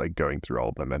she was like going through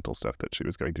all the mental stuff that she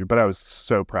was going through. But I was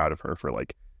so proud of her for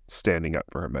like standing up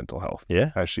for her mental health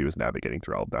yeah, as she was navigating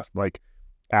through all of that. Like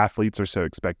athletes are so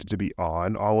expected to be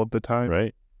on all of the time.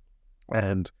 right.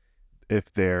 And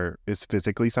if there is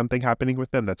physically something happening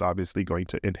with them, that's obviously going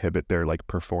to inhibit their like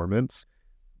performance.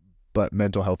 But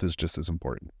mental health is just as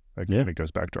important. Like, Yeah. and it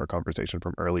goes back to our conversation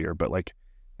from earlier. But like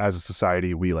as a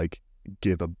society, we like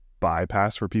give a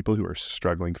bypass for people who are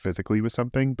struggling physically with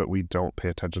something, but we don't pay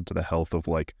attention to the health of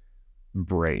like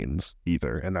brains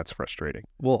either. And that's frustrating.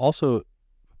 Well, also,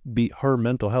 her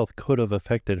mental health could have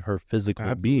affected her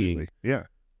physical being. Yeah.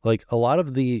 Like a lot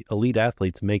of the elite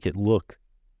athletes make it look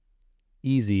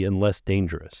easy and less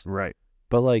dangerous. Right.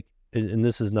 But like, and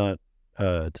this is not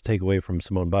to take away from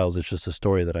Simone Biles, it's just a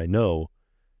story that I know.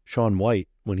 Shaun White,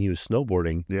 when he was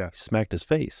snowboarding, Yeah. smacked his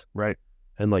face Right.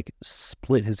 and like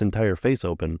split his entire face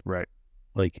open. Right.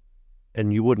 Like,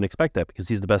 and you wouldn't expect that because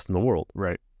he's the best in the world.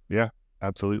 Right. Yeah,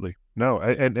 absolutely. No,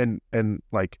 and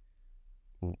like,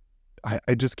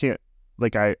 I just can't,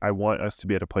 like, I want us to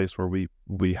be at a place where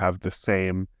we have the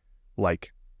same,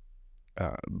 like,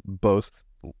 both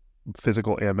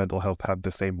physical and mental health have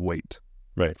the same weight.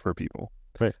 Right. For people.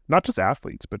 Right. Not just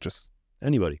athletes, but just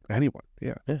Anybody. anyone.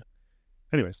 Yeah. Yeah.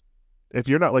 Anyways, if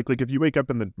you're not like if you wake up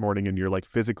in the morning and you're like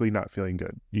physically not feeling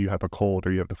good, you have a cold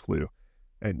or you have the flu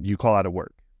and you call out of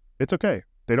work, it's okay.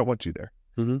 They don't want you there.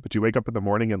 Mm-hmm. But you wake up in the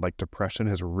morning and like depression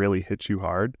has really hit you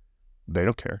hard, they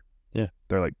don't care. Yeah.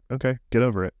 They're like, okay, get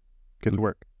over it. Get to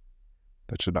work.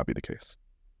 That should not be the case.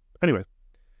 Anyways.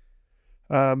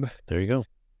 There you go.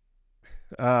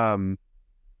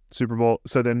 Super Bowl.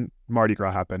 So then Mardi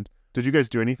Gras happened. Did you guys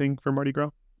do anything for Mardi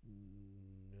Gras?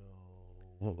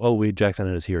 No. Oh, Jackson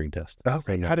had his hearing test. Oh,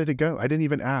 Right now. how did it go? I didn't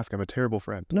even ask. I'm a terrible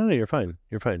friend. No, you're fine.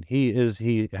 You're fine. He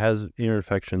has ear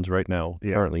infections right now.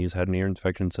 Yeah. Currently, he's had an ear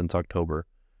infection since October.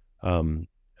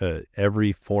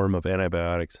 Every form of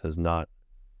antibiotics has not.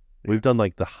 Yeah. We've done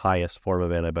like the highest form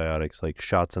of antibiotics, like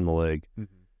shots in the leg, Mhm.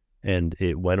 and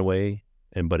it went away,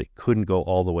 but it couldn't go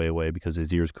all the way away because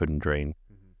his ears couldn't drain.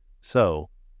 So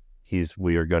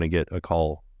we are going to get a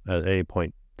call at any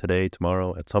point today,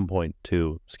 tomorrow, at some point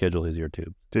to schedule his ear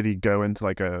tube. Did he go into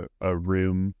like a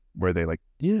room where they like?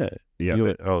 Yeah.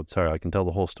 Yeah. Sorry, I can tell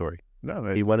the whole story.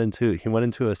 No. He went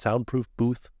into a soundproof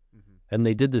booth, and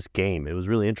they did this game. It was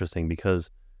really interesting because,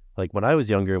 like, when I was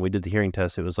younger and we did the hearing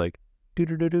test, it was like doo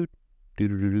doo doo doo doo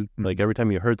doo doo. Like every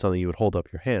time you heard something, you would hold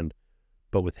up your hand.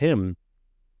 But with him,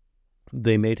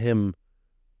 they made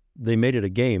it a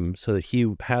game so that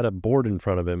he had a board in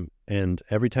front of him, and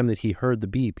every time that he heard the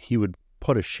beep, he would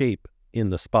put a shape in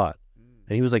the spot,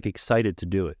 and he was like excited to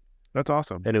do it. That's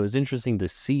awesome. And it was interesting to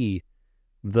see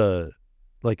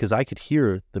because I could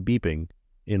hear the beeping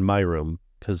in my room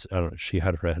because I don't know, she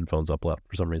had her headphones up loud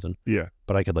for some reason. Yeah.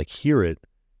 But I could like hear it,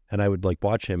 and I would like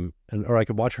watch him, or I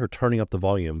could watch her turning up the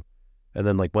volume, and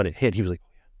then like when it hit, he was like,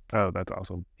 "Oh, that's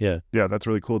awesome." Yeah. Yeah, that's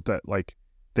really cool that like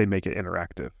they make it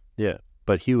interactive. Yeah.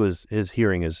 But his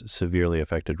hearing is severely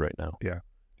affected right now. Yeah.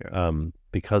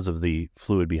 Because of the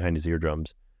fluid behind his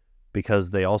eardrums,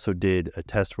 because they also did a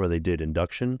test where they did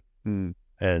induction,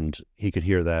 and he could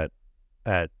hear that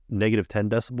at negative 10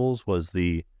 decibels was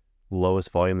the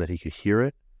lowest volume that he could hear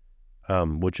it,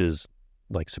 which is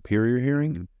like superior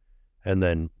hearing. And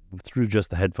then through just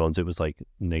the headphones, it was like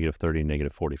negative 30,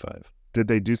 negative 45. Did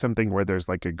they do something where there's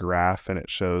like a graph and it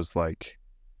shows like,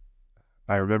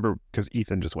 I remember because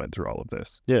Ethan just went through all of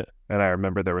this. Yeah. And I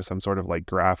remember there was some sort of like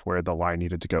graph where the line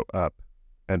needed to go up,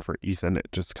 and for Ethan, it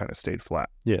just kind of stayed flat.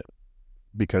 Yeah.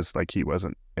 Because like he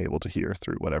wasn't able to hear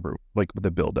through whatever, like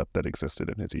the buildup that existed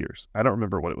in his ears. I don't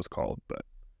remember what it was called, but.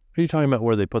 Are you talking about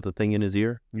where they put the thing in his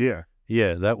ear? Yeah.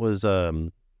 Yeah, that was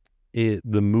the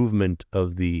movement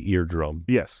of the eardrum.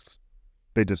 Yes.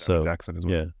 They did that with Jackson as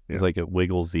well. Yeah. It's like it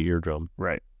wiggles the eardrum.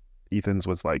 Right. Ethan's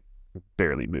was like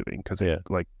barely moving because it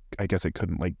like, I guess it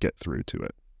couldn't like get through to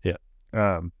it.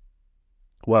 Yeah.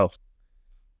 Well,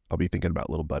 I'll be thinking about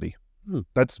little buddy.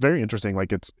 That's very interesting.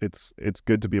 Like it's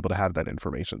good to be able to have that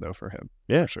information though for him.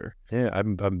 Yeah, for sure. Yeah,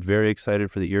 I'm very excited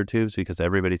for the ear tubes because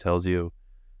everybody tells you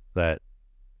that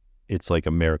it's like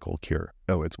a miracle cure.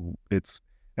 Oh, it's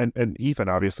and Ethan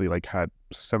obviously like had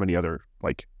so many other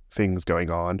like things going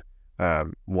on.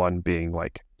 One being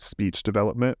like speech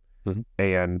development,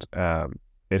 and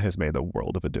it has made the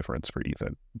world of a difference for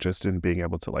Ethan just in being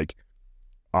able to like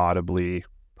audibly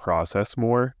process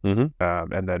more,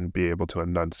 and then be able to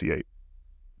enunciate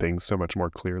things so much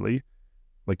more clearly.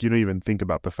 Like you don't even think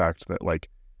about the fact that like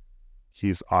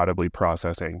he's audibly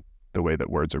processing the way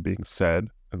that words are being said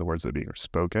and the words that are being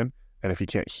spoken, and if he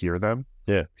can't hear them,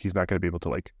 he's not going to be able to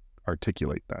like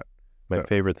articulate that. My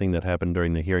favorite thing that happened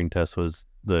during the hearing test was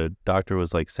the doctor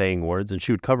was like saying words, and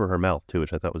she would cover her mouth too,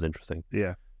 which I thought was interesting.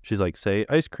 Yeah. She's like, say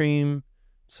ice cream,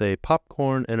 say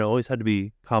popcorn, and it always had to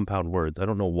be compound words. I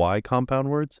don't know why compound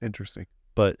words. Interesting.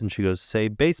 And she goes, say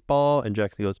baseball, and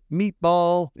Jackson goes,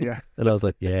 meatball. Yeah. And I was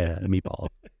like, yeah, meatball.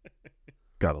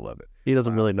 Gotta love it. He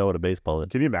doesn't really know what a baseball is.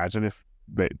 Can you imagine if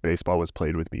baseball was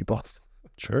played with meatballs?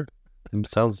 Sure. It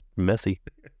sounds messy.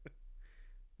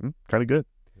 Kind of good.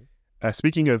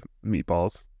 Speaking of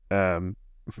meatballs,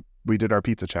 we did our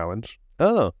pizza challenge.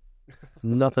 Oh,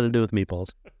 nothing to do with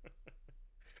meatballs.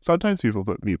 Sometimes people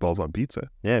put meatballs on pizza.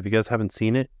 Yeah, if you guys haven't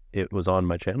seen it, it was on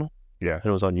my channel. Yeah. And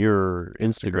it was on your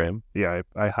Instagram. Yeah,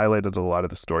 I highlighted a lot of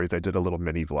the stories. I did a little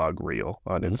mini vlog reel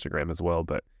on Instagram as well,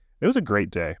 but it was a great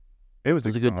day. It was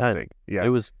exhausting. A good time. Yeah. It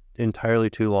was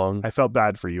entirely too long. I felt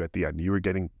bad for you at the end. You were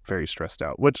getting very stressed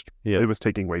out, which it was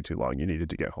taking way too long. You needed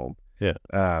to get home. Yeah.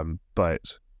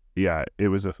 But yeah, it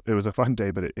was a fun day,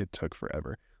 but it took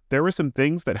forever. There were some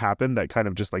things that happened that kind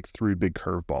of just like threw big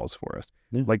curveballs for us.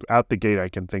 Yeah. Like out the gate, I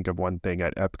can think of one thing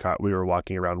at Epcot. We were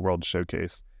walking around World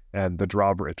Showcase and the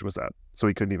drawbridge was up, so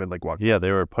we couldn't even like walk. Yeah, they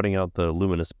were putting out the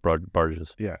luminous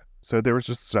barges. Yeah. So there was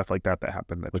just stuff like that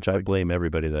happened. Which I blame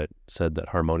everybody that said that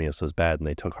Harmonious was bad, and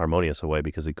they took Harmonious away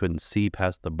because they couldn't see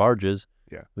past the barges.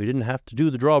 Yeah. We didn't have to do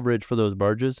the drawbridge for those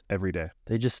barges. Every day.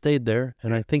 They just stayed there,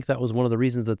 and I think that was one of the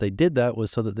reasons that they did that was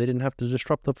so that they didn't have to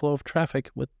disrupt the flow of traffic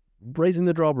with raising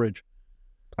the drawbridge.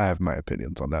 I have my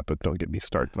opinions on that, but don't get me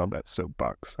started on that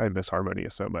soapbox. I miss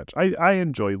Harmonious so much. I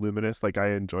enjoy Luminous. Like,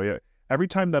 I enjoy it. Every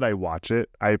time that I watch it,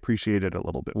 I appreciate it a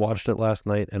little bit. Watched it last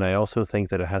night, and I also think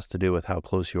that it has to do with how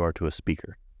close you are to a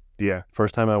speaker. Yeah.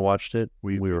 First time I watched it,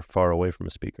 we were far away from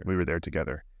a speaker. We were there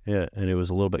together. Yeah, and it was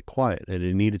a little bit quiet, and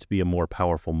it needed to be a more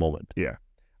powerful moment. Yeah.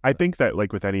 I think that,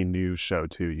 like, with any new show,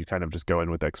 too, you kind of just go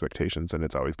in with expectations, and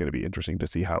it's always going to be interesting to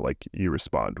see how, like, you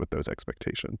respond with those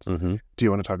expectations. Mm-hmm. Do you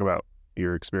want to talk about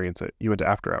your experience you went to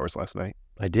After Hours last night?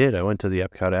 I did. I went to the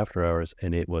Epcot After Hours,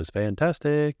 and it was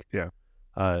fantastic. Yeah.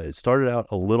 It started out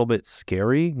a little bit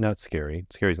scary. Not scary.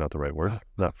 Scary is not the right word.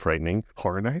 Not frightening.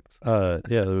 Horror Nights? Yeah,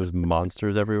 there was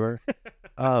monsters everywhere.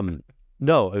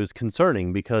 No, it was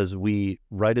concerning because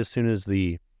right as soon as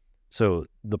the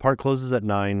park closes at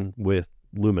 9 with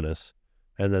Luminous,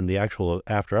 and then the actual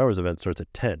after hours event starts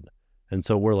at 10. And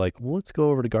so we're like, well, let's go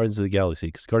over to Guardians of the Galaxy,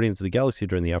 because Guardians of the Galaxy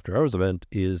during the after hours event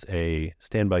is a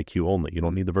standby queue only. You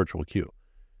don't need the virtual queue.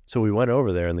 So we went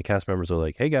over there, and the cast members are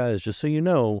like, hey guys, just so you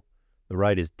know, the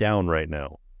ride is down right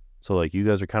now. So like, you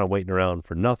guys are kind of waiting around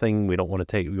for nothing. We don't want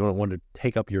to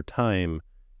take up your time,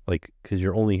 like, because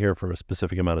you're only here for a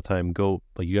specific amount of time.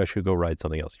 You guys should go ride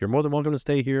something else. You're more than welcome to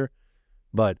stay here,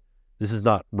 but this is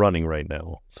not running right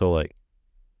now. So like,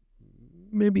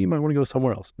 maybe you might want to go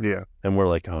somewhere else. Yeah. And we're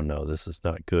like, oh no, this is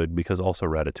not good, because also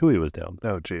Ratatouille was down.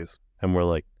 Oh, geez. And we're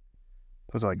like,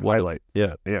 those are like highlights.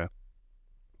 Yeah. Yeah.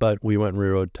 But we went and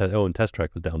rode, and Test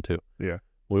Track was down too. Yeah.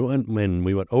 When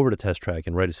we went over to Test Track,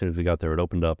 and right as soon as we got there, it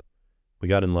opened up. We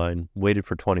got in line, waited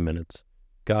for 20 minutes,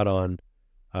 got on,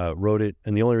 rode it.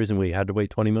 And the only reason we had to wait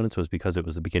 20 minutes was because it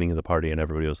was the beginning of the party, and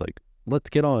everybody was like, let's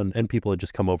get on. And people had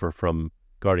just come over from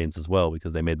Guardians as well,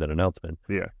 because they made that announcement.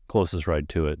 Yeah. Closest ride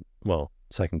to it. Well,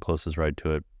 second closest ride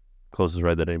to it. Closest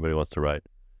ride that anybody wants to ride.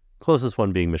 Closest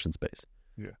one being Mission Space.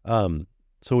 Yeah.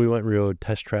 So we went and rode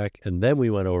Test Track, and then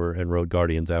we went over and rode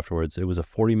Guardians afterwards. It was a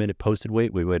 40-minute posted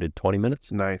wait. We waited 20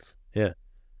 minutes. Nice. Yeah.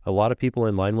 A lot of people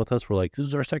in line with us were like, this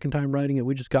is our second time riding it.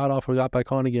 We just got off and got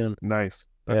back on again. Nice.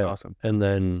 That's awesome. And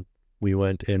then we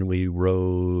went and we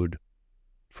rode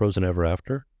Frozen Ever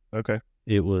After. Okay.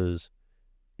 There were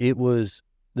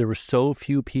so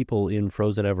few people in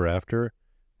Frozen Ever After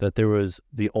that there was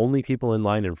the only people in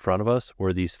line in front of us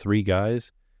were these 3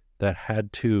 guys that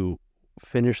had to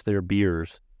finish their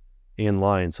beers in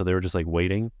line. So they were just like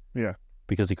waiting. Yeah.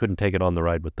 Because he couldn't take it on the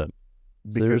ride with them.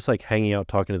 So they were just like hanging out,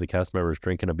 talking to the cast members,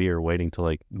 drinking a beer, waiting to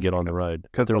like get on the ride.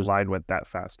 Because the line went that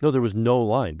fast. No, there was no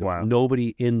line. There was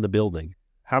nobody in the building.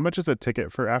 How much is a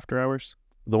ticket for after hours?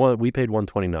 The one we paid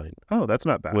 $129. Oh, that's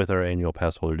not bad. With our annual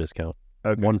pass holder discount.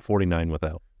 Okay. $149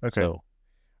 without. Okay. So,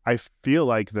 I feel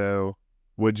like, though,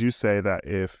 would you say that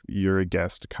if you're a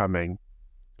guest coming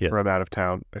from out of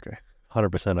town? Okay.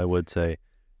 100% I would say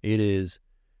it is,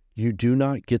 you do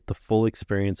not get the full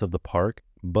experience of the park,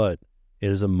 but it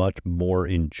is a much more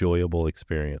enjoyable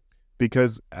experience.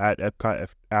 Because at Epcot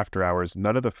after hours,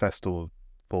 none of the festival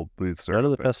booths are open. None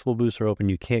of the open. festival booths are open.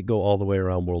 You can't go all the way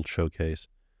around World Showcase,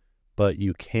 but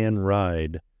you can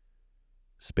ride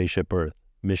Spaceship Earth,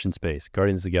 Mission Space,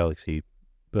 Guardians of the Galaxy,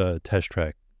 Test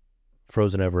Track,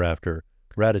 Frozen Ever After,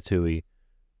 Ratatouille,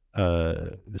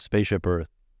 Spaceship Earth,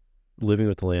 Living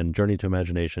with the Land, Journey to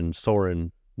Imagination,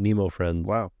 Soarin', Nemo Friends.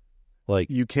 Wow.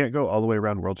 Like, you can't go all the way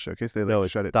around World Showcase? They no, it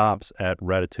shut it stops at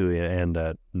Ratatouille and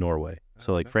at Norway.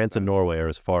 So like France and Norway are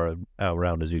as far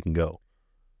around as you can go.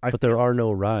 But there are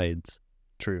no rides.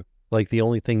 True. Like, the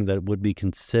only thing that would be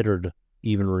considered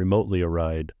even remotely a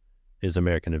ride is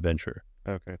American Adventure.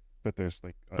 Okay. But there's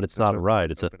like... But it's not a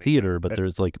ride. It's a theater, but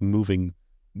there's like moving...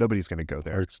 Nobody's going to go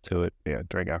there. Parts to it. Yeah,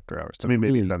 during after hours. I mean,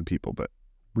 maybe really, some people, but...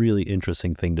 Really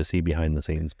interesting thing to see behind the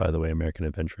scenes, by the way, American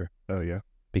Adventure. Oh, yeah?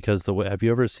 Because have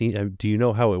you ever seen... do you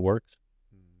know how it works?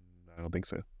 I don't think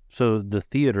so. So the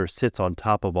theater sits on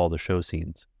top of all the show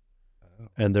scenes. Oh.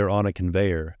 And they're on a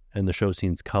conveyor, and the show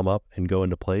scenes come up and go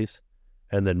into place,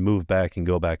 and then move back and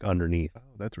go back underneath. Oh,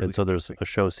 that's really And so there's a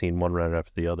show scene one right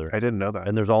after the other. I didn't know that.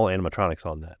 And there's all animatronics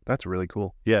on that. That's really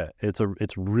cool. Yeah, it's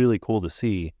really cool to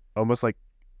see. Almost like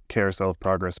Carousel of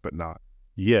Progress, but not.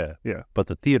 Yeah. Yeah. But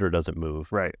the theater doesn't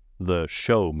move. Right. The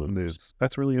show moves.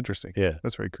 That's really interesting. Yeah.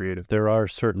 That's very creative. There are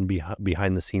certain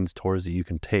behind the scenes tours that you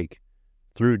can take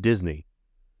through Disney.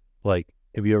 Like,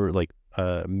 if you ever, like,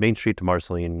 Main Street to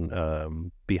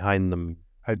Marceline, behind them.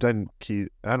 I've done Keys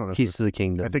to the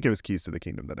Kingdom. I think it was Keys to the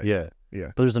Kingdom that I did.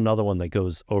 Yeah. But there's another one that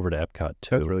goes over to Epcot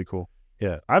too. That's really cool.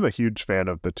 Yeah. I'm a huge fan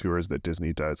of the tours that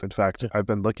Disney does. In fact, I've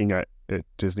been looking at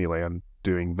Disneyland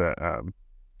doing the,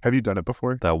 have you done it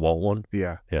before? That Walt one?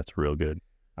 Yeah. Yeah, it's real good.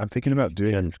 I'm thinking about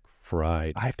doing Jen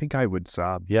cried. I think I would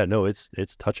sob. Yeah, no, it's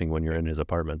touching when you're in his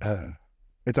apartment.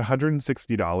 It's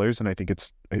 $160, and I think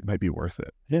it might be worth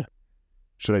it. Yeah.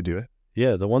 Should I do it?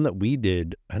 Yeah, the one that we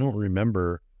did, I don't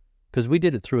remember, because we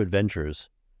did it through Adventures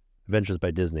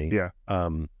by Disney. Yeah.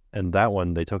 And that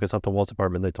one, they took us up to Walt's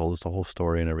apartment. They told us the whole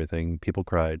story and everything. People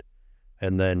cried.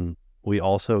 And then we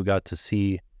also got to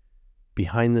see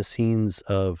behind the scenes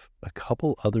of a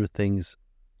couple other things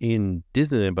in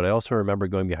Disneyland, but I also remember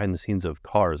going behind the scenes of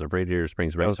Cars, of Radiator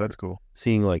Springs Racer. Oh, that's cool.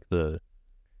 Seeing like the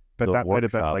that might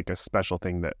have been workshop. like a special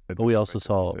thing that... But we also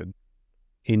saw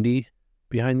Indy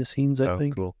behind the scenes, I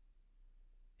think. Cool.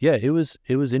 Yeah, it was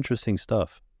interesting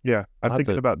stuff. Yeah, I'm I'll have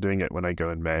thinking to- about doing it when I go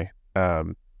in May.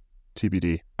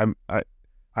 TBD.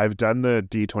 I've done the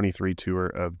D23 tour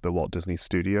of the Walt Disney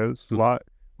Studios Mhm. lot,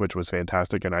 which was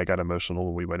fantastic, and I got emotional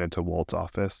when we went into Walt's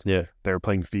office. Yeah. They were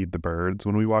playing Feed the Birds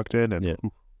when we walked in, and Yeah.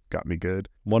 got me good.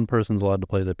 One person's allowed to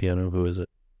play the piano. Who is it?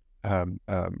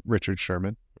 Richard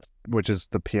Sherman, which is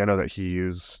the piano that he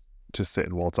used to sit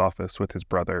in Walt's office with his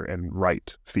brother and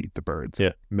write Feed the Birds.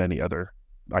 Yeah. Many other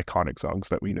iconic songs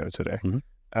that we know today.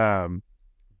 Mhm.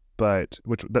 But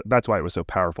that's why it was so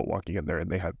powerful walking in there, and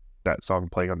they had that song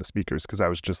playing on the speakers, because I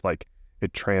was just like,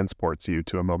 it transports you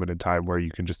to a moment in time where you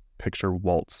can just picture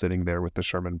Walt sitting there with the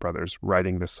Sherman brothers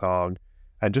writing the song,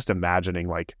 and just imagining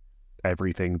like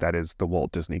everything that is the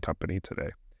Walt Disney Company today.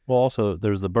 Well, also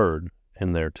there's the bird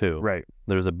in there too. Right.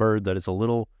 There's a bird that is a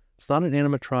little. It's not an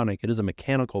animatronic. It is a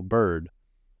mechanical bird,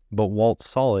 but Walt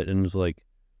saw it and was like,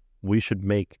 "We should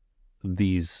make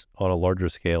these on a larger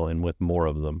scale and with more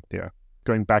of them."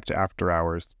 Going back to After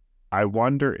Hours, I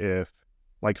wonder if,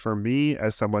 like, for me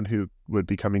as someone who would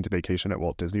be coming to vacation at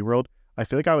Walt Disney World, I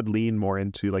feel like I would lean more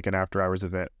into like an After Hours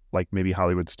event, like maybe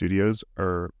Hollywood Studios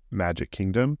or Magic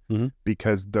Kingdom, Mhm.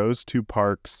 because those two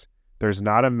parks, there's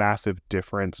not a massive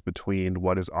difference between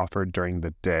what is offered during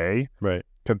the day Right.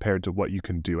 compared to what you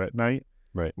can do at night.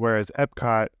 Right. Whereas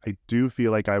Epcot, I do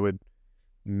feel like I would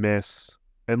miss,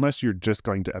 unless you're just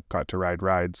going to Epcot to ride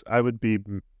rides, I would be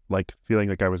like feeling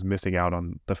like I was missing out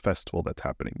on the festival that's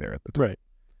happening there at the time. Right.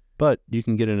 But you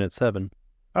can get in at 7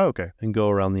 Oh, okay. and go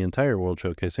around the entire World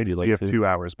Showcase if you like You have to. 2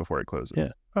 hours before it closes.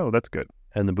 Yeah. Oh, that's good.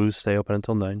 And the booths stay open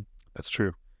until 9. That's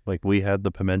true. Like we had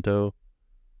the pimento,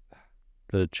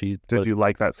 the cheese. Did you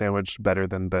like that sandwich better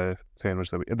than the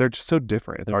sandwich that they're just so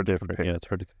different. It's They're hard different. to compare. Yeah, it's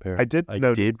hard to compare. I did I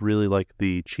notice. did really like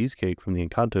the cheesecake from the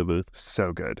Encanto booth.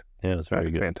 So good. Yeah, it's very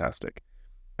That's good. fantastic.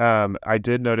 I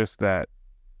did notice that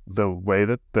the way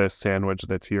that the sandwich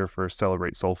that's here for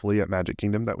Celebrate Soulfully at Magic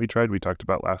Kingdom that we tried, we talked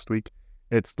about last week,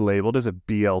 it's labeled as a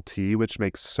BLT, which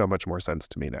makes so much more sense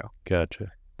to me now.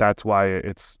 Gotcha. That's why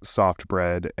it's soft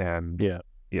bread and, Yeah.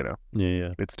 you know,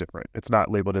 Yeah. it's different. It's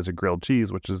not labeled as a grilled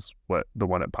cheese, which is what the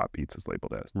one at Pop Eats is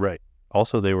labeled as. Right.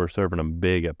 Also, they were serving them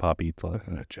big at Pop Eats last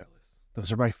night. Jealous.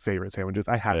 Those are my favorite sandwiches.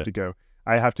 I have Yeah. to go.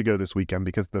 I have to go this weekend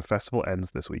because the festival ends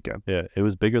this weekend. Yeah, it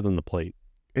was bigger than the plate.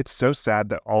 It's so sad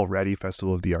that already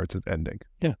Festival of the Arts is ending.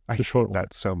 Yeah, I the short hate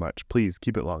that so much. Please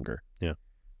keep it longer. Yeah.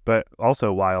 But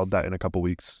also wild that in a couple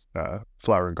weeks,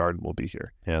 Flower and Garden will be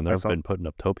here. Yeah, and I they've saw- been putting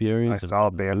up topiaries. I and saw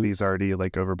booths. Bambi's already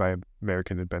like over by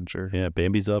American Adventure. Yeah,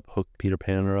 Bambi's up. Hook, Peter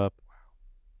Pan are up.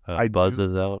 I Buzz do-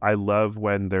 is out. I love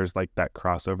when there's like that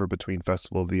crossover between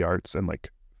Festival of the Arts and like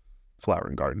Flower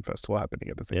and Garden Festival happening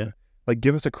at the same Yeah. time. Like,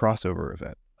 give us a crossover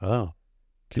event. Oh,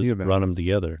 Can just you imagine? run them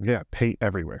together? Yeah, paint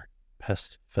everywhere.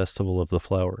 Pest Festival of the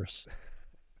Flowers.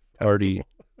 Arty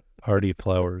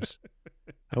Flowers.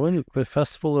 I went with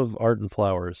Festival of Art and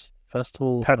Flowers.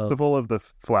 Festival. Festival of the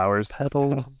Flowers.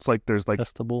 Petals. It's like there's like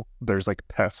Festival.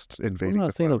 pests invading. I'm not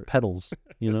the thinking of flowers. petals.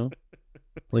 You know,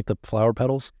 like the flower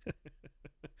petals.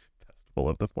 Festival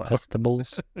of the Flowers.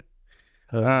 Festivals.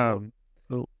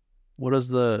 What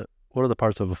are the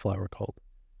parts of a flower called?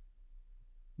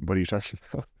 What are you talking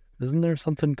about? Isn't there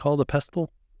something called a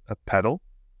pestle? A petal?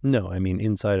 No, I mean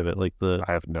inside of it, like the.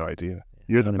 I have no idea.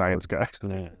 You're the science guy.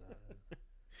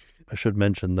 I should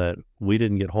mention that we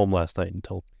didn't get home last night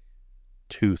until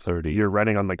 2:30. You're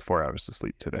running on like 4 hours of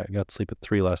sleep today. I got to sleep at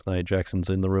 3 last night. Jackson's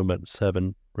in the room at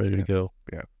 7, ready to go.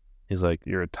 Yeah. He's like,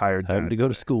 You're a tired time dad to go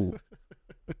to today. school.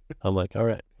 I'm like, all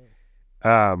right.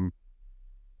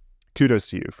 Kudos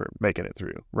to you for making it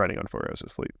through running on 4 hours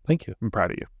of sleep. Thank you. I'm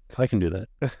proud of you. I can do that.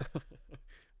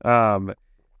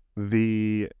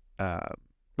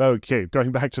 Okay,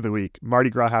 going back to the week, Mardi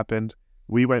Gras happened.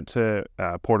 We went to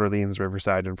Port Orleans,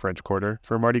 Riverside, and French Quarter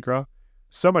for Mardi Gras.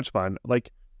 So much fun.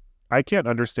 Like, I can't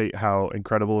understate how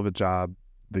incredible of a job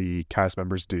the cast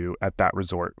members do at that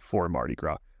resort for Mardi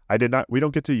Gras. We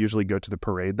don't get to usually go to the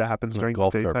parade that happens The during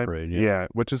golf the cart daytime. parade, yeah.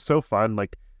 Which is so fun.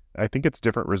 Like, I think it's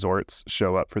different resorts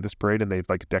show up for this parade and they've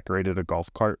like decorated a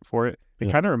golf cart for it. It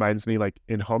Yeah. kind of reminds me like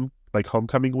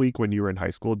homecoming week when you were in high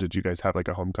school. Did you guys have like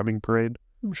a homecoming parade?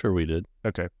 I'm sure we did.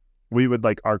 Okay. We would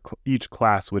like each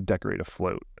class would decorate a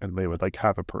float and they would like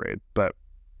have a parade, but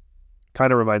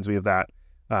kind of reminds me of that.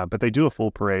 But they do a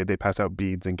full parade. They pass out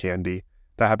beads and candy.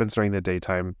 That happens during the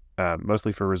daytime,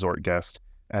 mostly for resort guests.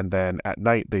 And then at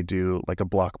night they do like a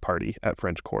block party at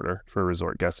French Quarter for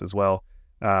resort guests as well.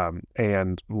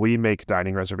 And we make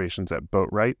dining reservations at Boat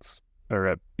Rights over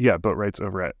at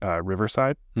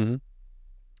Riverside. Mhm.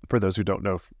 For those who don't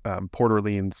know, Port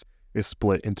Orleans is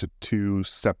split into 2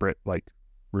 separate like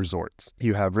resorts.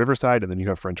 You have Riverside and then you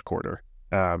have French Quarter.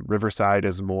 Riverside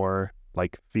is more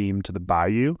like theme to the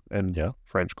bayou, and Yeah.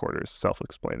 French Quarter is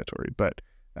self-explanatory. But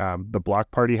the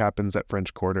block party happens at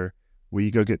French Quarter. We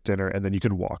go get dinner, and then you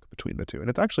can walk between the two. And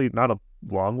it's actually not a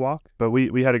long walk, but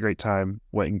we had a great time.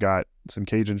 Went and got some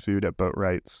Cajun food at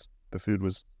Boatwright's. The food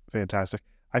was fantastic.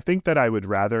 I think that I would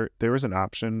rather, there was an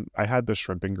option. I had the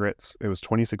shrimp and grits. It was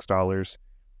 $26.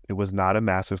 It was not a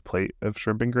massive plate of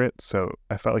shrimp and grits, so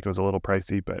I felt like it was a little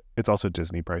pricey, but it's also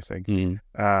Disney pricing.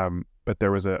 Mm. But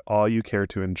there was a all you care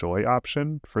to enjoy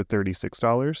option for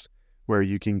 $36 where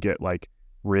you can get like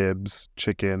ribs,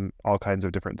 chicken, all kinds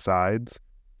of different sides.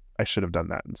 I should have done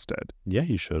that instead. Yeah,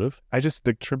 you should have.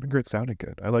 The shrimp and grits sounded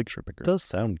good. I like shrimp and It grits. does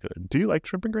sound good. Do you like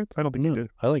shrimp and grits? I don't think you No, do.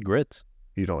 I like grits.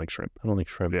 You don't like shrimp. I don't like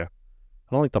shrimp. Yeah.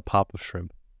 I don't like the pop of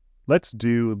shrimp. Let's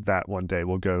do that one day.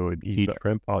 We'll go and eat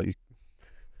Shrimp. all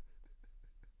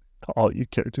you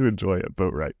care to enjoy at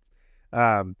Boatwright's.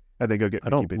 And then go get I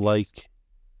don't Mickey Biddies. like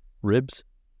ribs.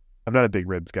 I'm not a big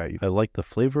ribs guy either. I like the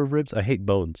flavor of ribs. I hate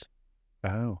bones.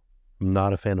 Oh. I'm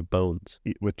not a fan of bones.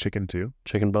 Eat with chicken too?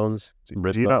 Chicken bones. Do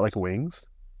Rib you not bones? like wings?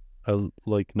 I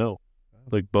like no.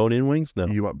 Like bone-in wings? No.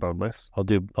 You want boneless? I'll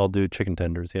do chicken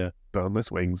tenders. Yeah,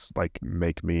 Boneless wings like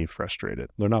make me frustrated.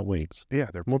 they're not wings. Yeah,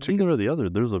 they're Well, chicken. either or the other.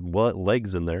 There's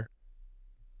legs in there.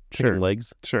 Chicken Sure.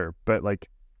 legs. Sure, but like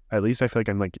at least I feel like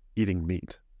I'm like eating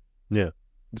meat. Yeah.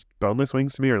 Boneless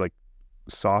wings to me are like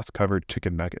sauce covered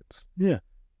chicken nuggets. Yeah,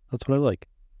 that's what I like.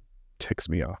 Ticks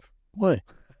me off. Why? I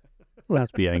don't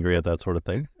have to be angry at that sort of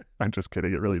thing. I'm just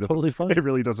kidding. It really It's doesn't. totally fine. It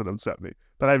really doesn't upset me.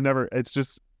 But I've never. It's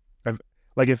just. I've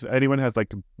like if anyone has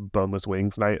like boneless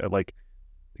wings night at like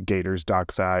Gators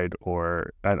Dockside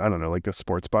or I don't know, like a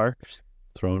sports bar.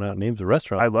 Throwing out names of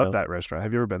restaurants. I love now. that restaurant.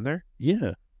 Have you ever been there?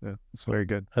 Yeah. Yeah, it's very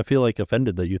good. I feel like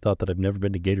offended that you thought that I've never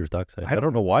been to Gators Dockside. I I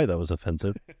don't know why that was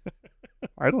offensive,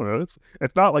 I don't know. It's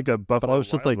not like a Buffalo but I was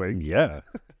just Wild like, Wing. yeah.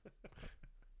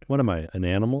 What am I, an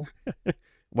animal?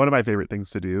 One of my favorite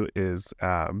things to do is They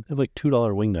have like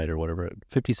 $2 wing night or whatever,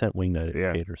 50-cent wing night at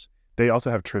Yeah. Gators. they also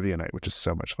have trivia night, which is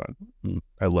so much fun. Mm.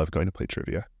 I love going to play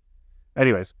trivia.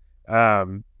 Anyways,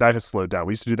 that has slowed down.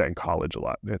 We used to do that in college a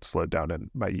lot. It's slowed down in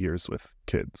my years with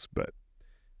kids, but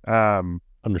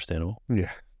Understandable. yeah,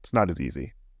 it's not as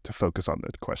easy to focus on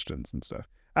the questions and stuff.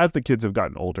 As the kids have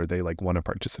gotten older, they like want to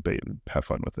participate and have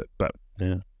fun with it. But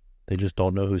Yeah. They just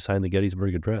don't know who signed the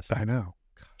Gettysburg Address. I know,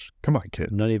 gosh, come on,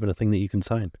 kid. Not even a thing that you can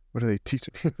sign. What are they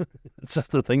teaching? It's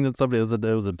just a thing that somebody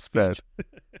it was a speech.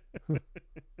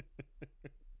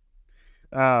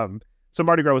 So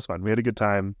Mardi Gras was fun. We had a good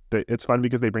time. It's fun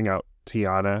because they bring out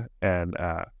Tiana and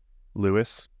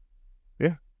Lewis.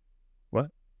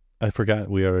 I forgot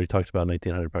we already talked about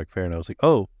 1900 Park Fair, and I was like,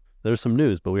 oh, there's some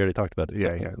news, but we already talked about it.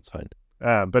 Yeah, So yeah. It's fine.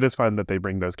 But it's fun that they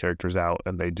bring those characters out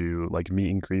and they do like meet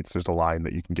and greets. There's a line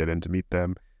that you can get in to meet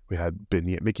them. We had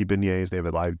Mickey beignets. They have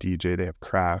a live DJ. They have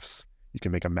crafts. You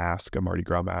can make a mask, a Mardi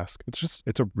Gras mask.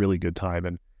 It's a really good time.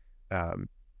 And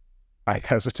I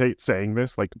hesitate saying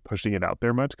this, like pushing it out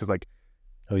there much because like,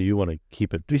 Oh, you want to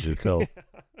keep it to yourself.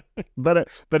 but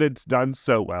it's done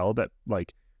so well that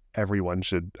like everyone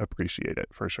should appreciate it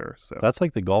for sure. So That's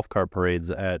like the golf cart parades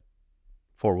at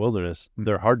Fort Wilderness.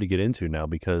 They're hard to get into now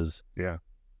because yeah,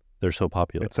 they're so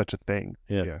popular. it's such a thing.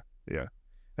 Yeah. Yeah.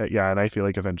 And I feel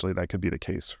like eventually that could be the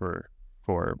case for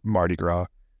Mardi Gras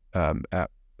at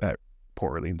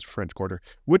Port Orleans French Quarter,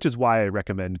 which is why I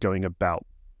recommend going about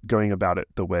it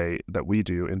the way that we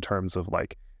do in terms of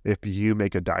like if you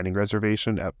make a dining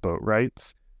reservation at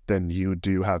Boatwright's, then you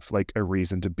do have like a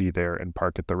reason to be there and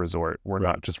park at the resort. We're Right.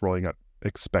 not just rolling up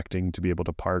expecting to be able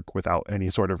to park without any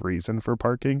sort of reason for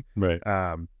parking. Right.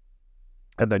 And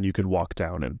then you can walk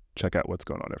down and check out what's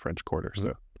going on at French Quarter.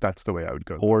 So that's the way I would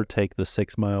go. Or take the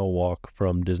 6-mile walk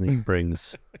from Disney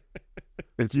Springs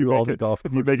If you to all make the it, golf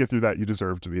if you make it through that, you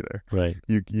deserve to be there. Right.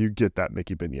 You get that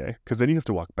Mickey beignet because then you have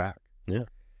to walk back. Yeah.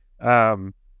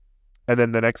 And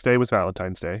then the next day was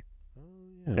Valentine's Day.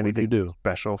 Yeah, Anything what'd you do?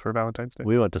 special for Valentine's Day?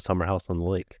 We went to Summer House on the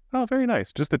Lake. Oh, very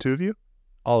nice. Just the two of you?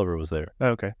 Oliver was there. Oh,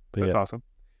 okay. But That's yeah. awesome.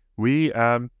 We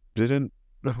didn't.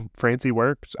 Francie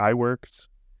worked. I worked.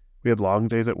 We had long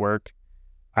days at work.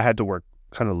 I had to work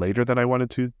kind of later than I wanted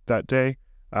to that day.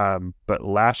 But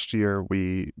last year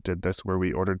we did this where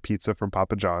we ordered pizza from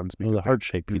Papa John's. Oh, because the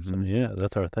heart-shaped pizza. Mhm. Yeah,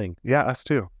 that's our thing. Yeah, us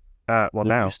too. Well, There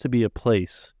now. used to be a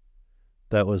place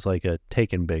that was like a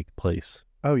take and bake place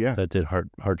Oh, yeah. that did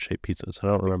heart-shaped pizzas. I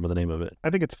don't remember the name of it. I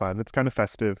think it's fun. It's kind of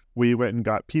festive. We went and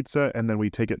got pizza, and then we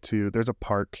take it to, there's a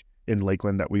park in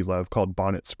Lakeland that we love called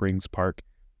Bonnet Springs Park.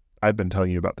 I've been telling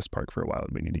you about this park for a while,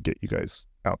 and we need to get you guys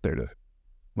out there to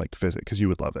like visit because you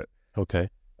would love it. Okay.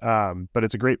 But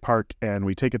it's a great park, and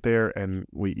we take it there and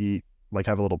we eat, like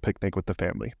have a little picnic with the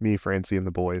family, me, Francie, and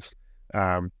the boys.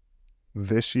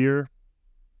 This year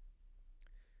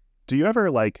Do you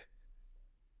ever like,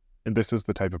 and this is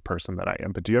the type of person that I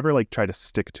am, but do you ever like try to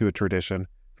stick to a tradition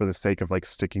for the sake of like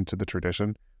sticking to the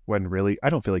tradition when really, I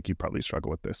don't feel like you probably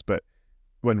struggle with this, but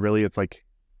when really it's like,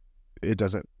 it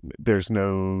doesn't, there's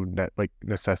no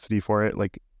necessity for it.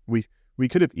 Like we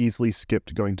could have easily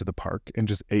skipped going to the park and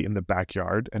just ate in the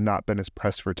backyard and not been as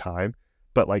pressed for time.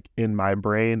 But like in my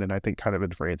brain, and I think kind of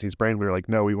in Francie's brain, we were like,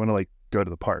 no, we want to like go to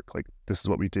the park. Like this is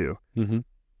what we do. Mm-hmm.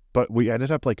 But we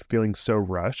ended up like feeling so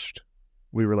rushed.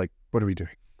 We were like, what are we doing?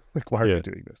 Like, why are we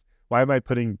doing this? Why am I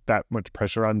putting that much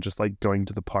pressure on just like going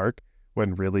to the park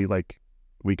when really like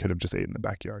we could have just ate in the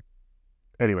backyard?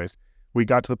 Anyways, we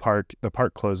got to the park. The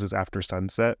park closes after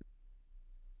sunset.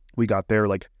 We got there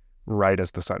like right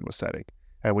as the sun was setting,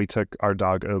 and we took our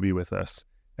dog Obi with us.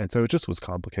 And so it just was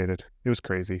complicated. It was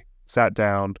crazy. Sat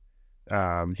down,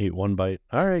 ate one bite.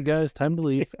 All right, guys, time to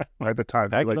leave. by the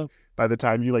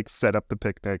time you like set up the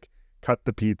picnic, cut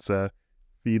the pizza,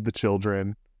 feed the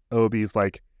children, Obi's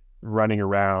like running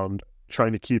around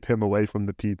trying to keep him away from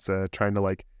the pizza, trying to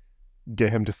like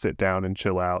get him to sit down and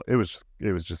chill out. It was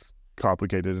just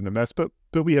complicated and a mess, but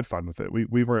we had fun with it.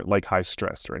 We weren't like high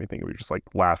stressed or anything. We were just like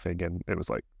laughing, and it was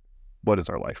like, what is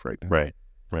our life right now?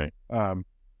 Right.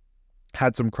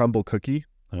 Had some crumble cookie.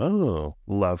 Oh,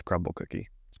 love crumble cookie.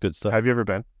 it's good stuff. Have you ever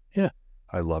been? Yeah.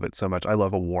 I love it so much. I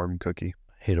love a warm cookie.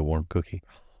 I hate a warm cookie.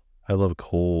 I love a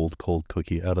cold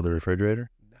cookie out of the refrigerator.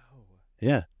 No.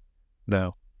 Yeah.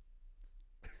 No.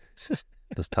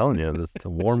 Just telling you, the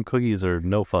warm cookies are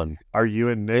no fun. Are you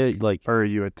a Nick or are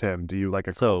you a Tim? Do you like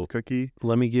a cold cookie?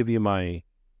 Let me give you my,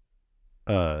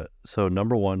 so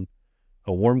number one,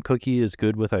 a warm cookie is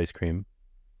good with ice cream.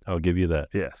 I'll give you that.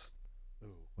 Yes.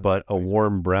 But a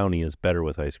warm brownie is better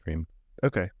with ice cream.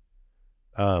 Okay.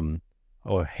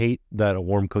 I hate that a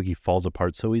warm cookie falls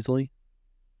apart so easily.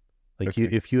 Like Okay.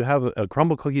 if you have a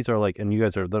crumble cookies are like, and you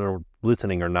guys that are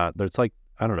listening or not, it's like,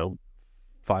 I don't know,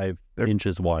 5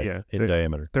 inches wide in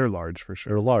diameter. They're large for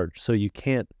sure. They're large. So you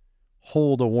can't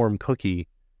hold a warm cookie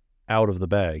out of the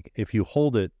bag. If you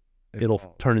hold it, it'll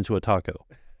turn into a taco.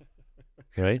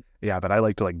 Right? Yeah, but I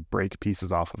like to like break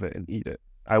pieces off of it and eat it.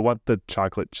 I want the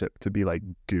chocolate chip to be like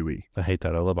gooey. I hate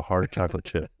that. I love a hard chocolate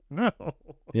chip. No.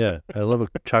 Yeah, I love a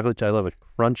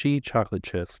crunchy chocolate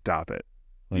chip. Stop it.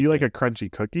 Do you like a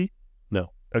crunchy cookie?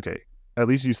 No. Okay. At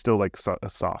least you still like a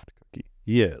soft cookie.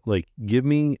 Yeah, like give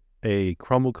me a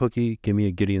crumble cookie, give me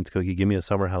a Gideon's cookie, give me a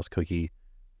Summer House cookie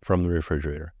from the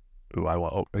refrigerator. Ooh, I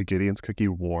want a Gideon's cookie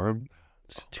warm.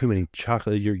 It's too many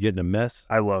chocolate. You're getting a mess.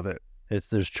 I love it.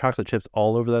 There's chocolate chips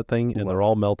all over that thing, and they're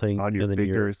all melting on your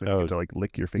fingers. And you have to like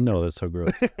lick your fingers. No, that's so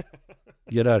gross.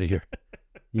 Get out of here.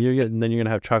 Then you're gonna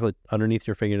have chocolate underneath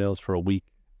your fingernails for a week.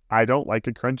 I don't like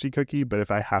a crunchy cookie, but if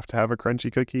I have to have a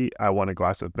crunchy cookie, I want a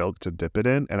glass of milk to dip it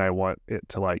in, and I want it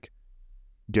to like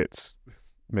get.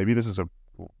 Maybe this is a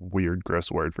weird, gross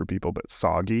word for people, but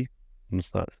soggy.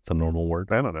 It's not. It's a normal word.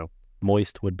 I don't know.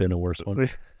 Moist would have been a worse one.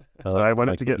 I want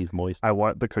it to get moist. I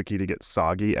want the cookie to get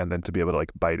soggy, and then to be able to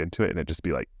like bite into it, and it just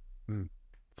be like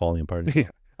falling apart. Yeah,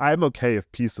 I'm okay if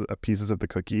pieces of the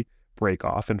cookie break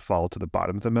off and fall to the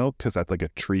bottom of the milk, because that's like a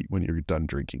treat when you're done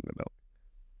drinking the milk.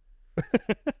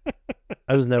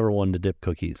 I was never one to dip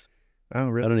cookies. Oh,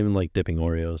 really? I don't even like dipping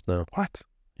Oreos. No. What?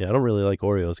 Yeah, I don't really like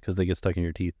Oreos because they get stuck in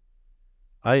your teeth.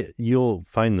 You'll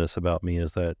find this about me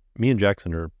is that me and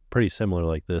Jackson are pretty similar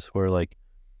like this, where like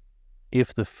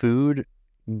if the food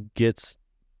gets,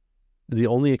 the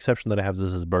only exception that I have to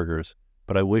this is burgers,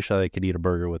 but I wish I could eat a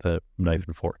burger with a knife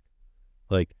and fork.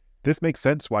 Like, this makes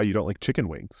sense why you don't like chicken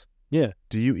wings. Yeah.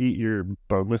 Do you eat your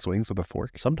boneless wings with a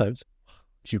fork? Sometimes.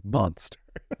 You monster.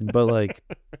 But like,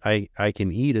 I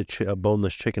can eat a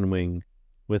boneless chicken wing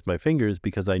with my fingers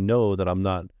because I know that I'm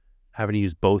not having to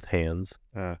use both hands.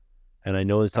 And I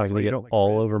know it's not going to get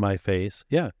all over my face.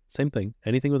 Yeah, same thing.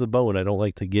 Anything with a bone, I don't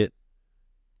like to get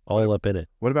all up in it.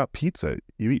 What about pizza?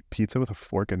 You eat pizza with a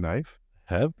fork and knife?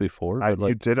 Have before.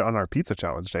 You did it on our pizza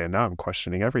challenge day, and now I'm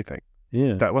questioning everything.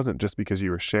 Yeah. That wasn't just because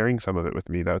you were sharing some of it with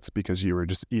me. That's because you were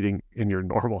just eating in your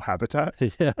normal habitat.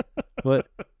 Yeah. But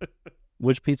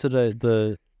which pizza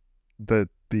the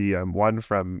one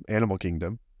from Animal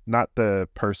Kingdom, not the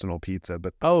personal pizza,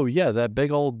 but oh yeah, that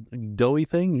big old doughy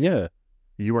thing. Yeah.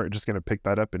 You weren't just gonna pick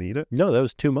that up and eat it? No, that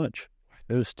was too much.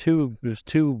 It was too.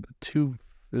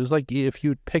 It was like if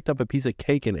you picked up a piece of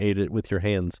cake and ate it with your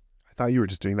hands. I thought you were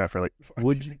just doing that for like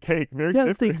cake. Very yeah,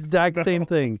 it's the exact same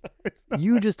thing.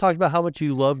 You just talked about how much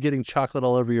you love getting chocolate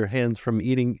all over your hands from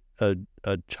eating a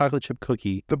chocolate chip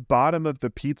cookie. The bottom of the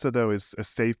pizza though is a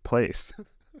safe place.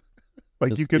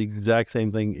 Like you could the exact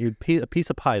same thing. A piece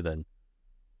of pie then.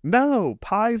 No,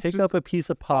 pies pick up a piece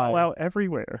of pie. Fall out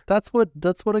everywhere. That's what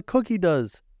a cookie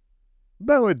does.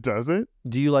 No, it doesn't.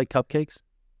 Do you like cupcakes?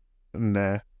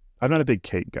 Nah. I'm not a big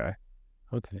cake guy.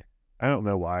 Okay. I don't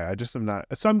know why. I just am not.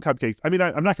 Some cupcakes, I mean,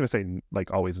 I'm not going to say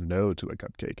like always no to a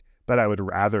cupcake, but I would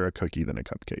rather a cookie than a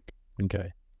cupcake.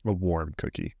 Okay. A warm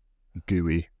cookie.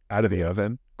 Gooey. Out of the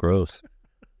oven. Gross.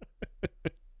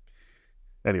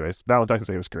 Anyways, Valentine's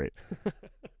Day was great.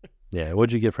 Yeah.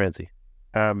 What'd you get Francie?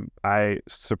 I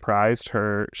surprised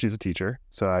her. She's a teacher.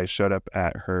 So I showed up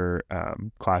at her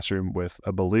classroom with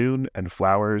a balloon and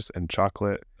flowers and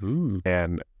chocolate.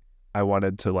 And I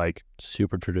wanted to like...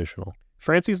 Super traditional.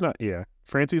 Francie's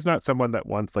not someone that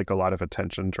wants like a lot of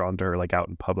attention drawn to her like out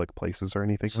in public places or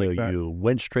anything like that. So you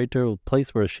went straight to a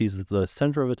place where she's the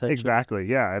center of attention? Exactly,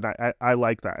 yeah. And I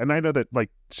like that. And I know that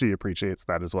like she appreciates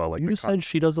that as well. Like you said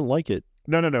she doesn't like it.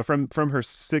 No. From her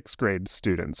 6th grade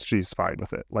students, she's fine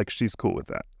with it. Like she's cool with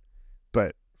that.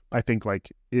 But I think like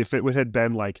if it had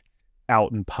been like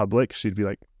out in public, she'd be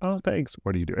like, "Oh, thanks.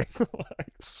 What are you doing?"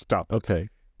 Like, stop. Okay.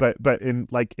 But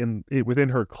within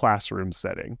her classroom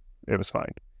setting, it was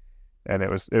fine. And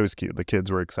it was cute. The kids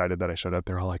were excited that I showed up.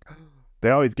 They're all like, they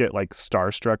always get like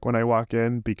starstruck when I walk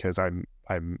in because I'm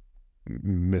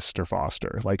Mr.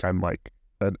 Foster. Like I'm like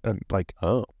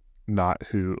not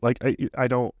who, like I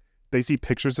don't, they see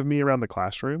pictures of me around the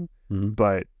classroom,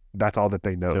 but that's all that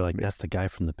they know. They're like, that's the guy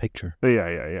from the picture.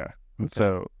 Yeah. Okay.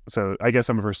 So I guess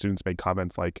some of her students made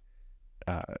comments like,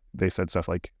 they said stuff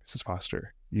like, "Mrs.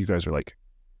 Foster, you guys are like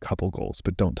couple goals,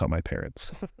 but don't tell my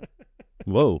parents."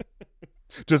 Whoa.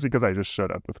 Just because I just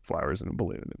showed up with flowers and a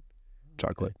balloon and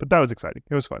chocolate. Okay. But that was exciting.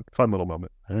 It was fun. Fun little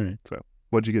moment. All right. So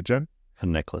what'd you get, Jen? A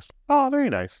necklace. Oh, very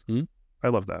nice. Hmm? I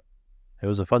love that. It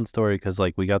was a fun story because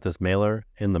like we got this mailer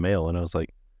in the mail and I was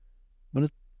like,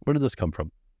 where did this come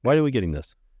from? Why are we getting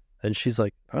this? And she's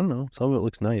like, I don't know. Some of it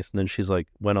looks nice. And then she's like,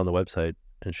 went on the website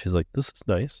and she's like, this is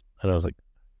nice. And I was like,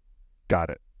 Got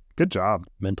it. Good job.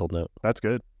 mental note. That's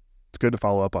good. It's good to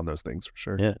follow up on those things for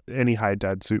sure. Yeah. Any high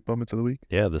dad suit moments of the week?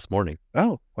 Yeah, this morning.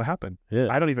 Oh, what happened? Yeah.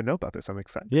 I don't even know about this. I'm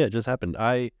excited. Yeah, it just happened.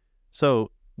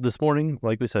 So this morning,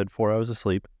 like we said, 4 hours of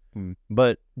sleep,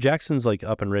 but Jackson's like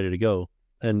up and ready to go.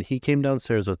 And he came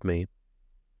downstairs with me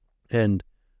and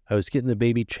I was getting the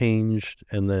baby changed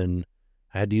and then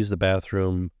I had to use the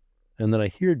bathroom. And then I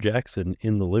hear Jackson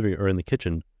in the living or in the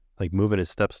kitchen, like moving his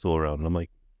step stool around. And I'm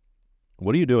like,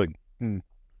 what are you doing?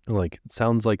 Like, it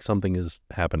sounds like something is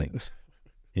happening,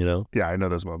 you know? Yeah, I know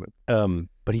those moments.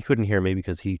 But he couldn't hear me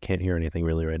because he can't hear anything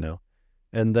really right now.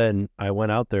 And then I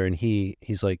went out there and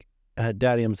he's like,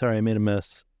 Daddy, I'm sorry, I made a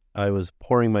mess. I was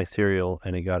pouring my cereal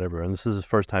and it got everywhere. And this is his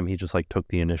first time he just like took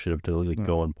the initiative to like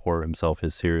go and pour himself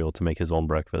his cereal to make his own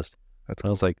breakfast. That's cool.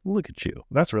 I was like, look at you.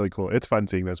 That's really cool. It's fun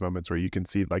seeing those moments where you can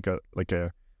see like a I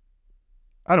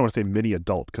don't want to say mini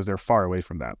adult because they're far away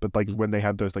from that, but like when they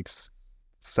have those like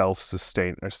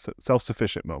self-sustained or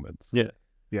self-sufficient moments. Yeah.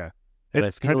 And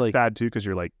It's kind of sad too because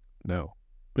you're like, no,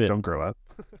 don't grow up.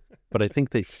 But I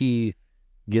think that he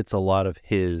gets a lot of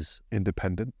his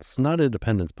independence, not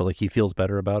independence, but like he feels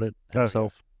better about it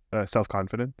himself.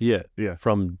 Self-confidence. Yeah.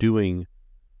 From doing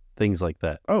things like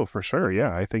that. Oh, for sure.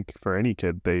 Yeah. I think for any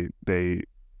kid, they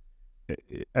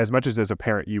as much as a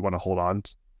parent, you want to hold on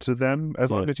to them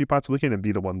as long as you possibly can and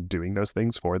be the one doing those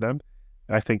things for them.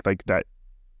 I think like that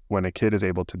when a kid is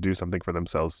able to do something for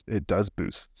themselves, it does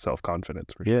boost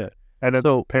self-confidence. For sure. And as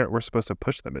a parent, we're supposed to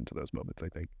push them into those moments, I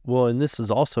think. Well, and this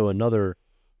is also another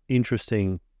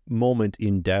interesting moment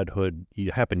in dadhood.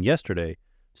 It happened yesterday.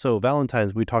 So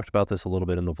Valentine's, we talked about this a little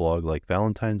bit in the vlog. Like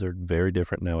Valentines are very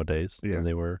different nowadays than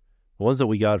they were. The ones that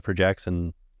we got for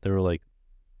Jackson, they were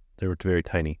very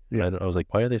tiny. Yeah. I was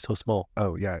like, why are they so small?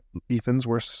 Oh, yeah. Ethan's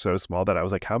were so small that I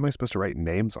was like, how am I supposed to write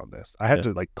names on this? I had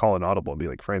to like call an audible and be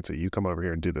like, Francie, you come over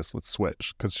here and do this. Let's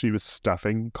switch. Because she was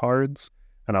stuffing cards.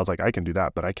 And I was like, I can do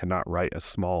that, but I cannot write a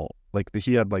small, like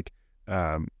he had like,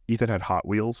 Ethan had Hot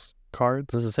Wheels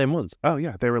cards. Those are the same ones. Oh,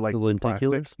 yeah. They were like the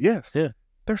lenticulars? Yes. Yeah.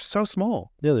 They're so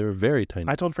small. Yeah, they were very tiny.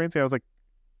 I told Francie, I was like,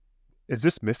 is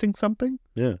this missing something?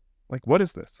 Yeah. Like, what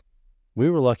is this? We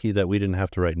were lucky that we didn't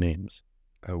have to write names.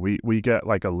 We get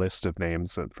like a list of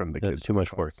names from the kids. Too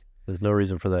much work. There's no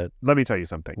reason for that. Let me tell you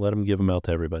something. Let them give them out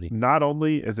to everybody. Not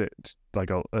only is it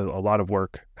like a lot of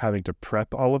work having to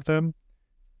prep all of them,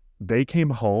 they came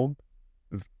home,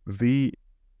 the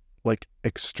like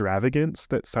extravagance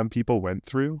that some people went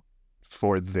through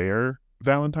for their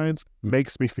Valentine's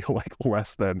makes me feel like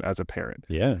less than as a parent.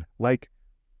 Yeah. Like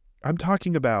I'm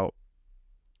talking about,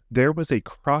 there was a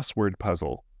crossword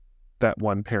puzzle that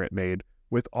one parent made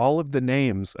with all of the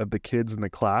names of the kids in the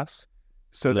class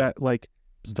so that like...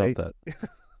 Stop that.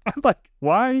 I'm like,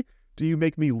 why do you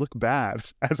make me look bad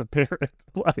as a parent?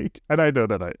 Like, and I know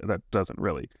that that doesn't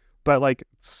really, but like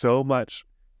so much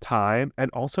time and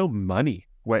also money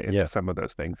went into Yeah. some of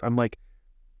those things. I'm like,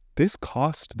 this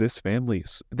cost this family.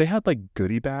 They had like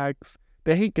goodie bags.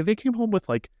 They came home with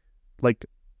like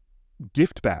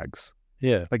gift bags.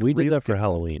 Yeah. Like, We did real that for gift-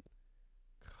 Halloween.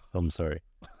 I'm sorry.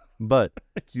 But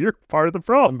You're part of the I'm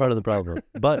problem. part of the problem.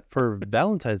 But for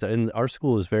Valentine's Day, and our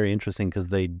school is very interesting because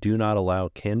they do not allow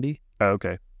candy. Oh,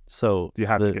 okay. So You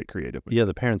have to get creative. yeah,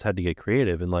 the parents had to get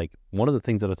creative. And like one of the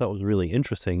things that I thought was really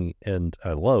interesting and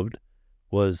I loved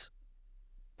was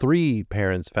 3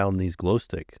 parents found these glow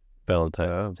stick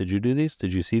Valentines. Oh. Did you do these?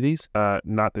 Did you see these?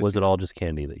 Not this Was it all just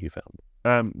candy that you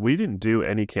found? We didn't do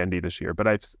any candy this year, but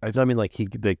I've I mean, like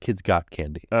the kids got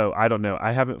candy. oh, I don't know.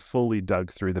 I haven't fully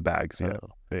dug through the bags yet. Oh.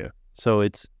 Yeah. So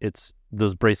it's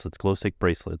those bracelets, glow stick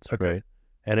bracelets, Okay. right?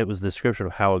 And it was a description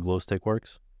of how a glow stick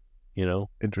works, you know?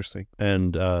 Interesting.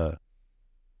 And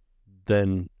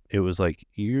then it was like,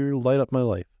 you light up my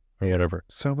life or whatever.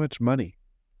 So much money.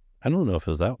 I don't know if it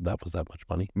was that was that much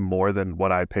money. More than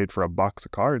what I paid for a box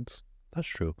of cards. That's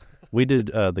true. We did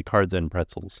the cards and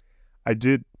pretzels. I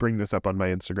did bring this up on my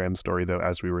Instagram story, though,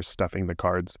 as we were stuffing the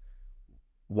cards.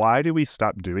 Why did we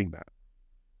stop doing that?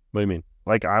 What do you mean?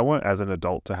 Like, I want, as an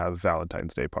adult, to have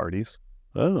Valentine's Day parties.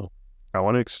 Oh, I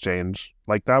want to exchange.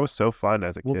 Like, that was so fun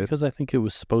as a well, kid. because I think it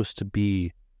was supposed to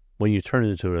be, when you turn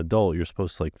into an adult, you're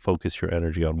supposed to like focus your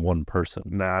energy on one person.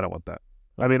 Nah, I don't want that.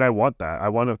 I mean, I want that. I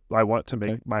want to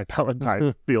make Okay. my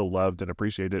Valentine feel loved and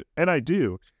appreciated. And I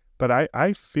do. But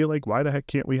I feel like, why the heck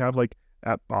can't we have, like,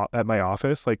 at my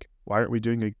office, like, why aren't we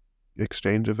doing a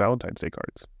exchange of Valentine's Day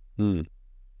cards?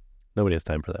 Nobody has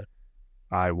time for that.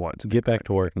 I want to Get back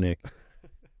to work, Nick.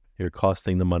 You're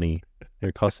costing the money.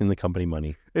 You're costing the company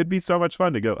money. It'd be so much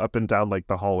fun to go up and down like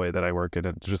the hallway that I work in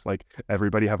and just like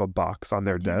everybody have a box on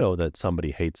their You desk. know that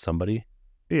somebody hates somebody.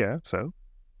 Yeah, so.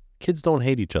 Kids don't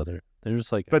hate each other. They're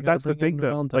just like, I But gotta that's the bring thing in though.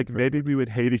 Valentine's Like for maybe we would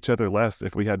hate each other less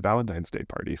if we had Valentine's Day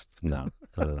parties. No,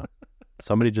 I don't know.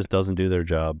 Somebody just doesn't do their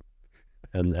job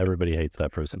and everybody hates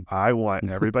that person. I want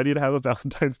everybody to have a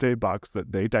Valentine's Day box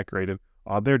that they decorated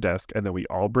on their desk, and then we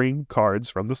all bring cards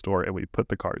from the store and we put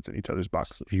the cards in each other's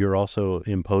boxes. You're also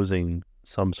imposing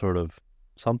some sort of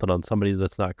something on somebody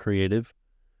that's not creative,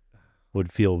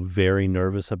 would feel very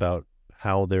nervous about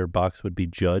how their box would be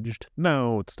judged.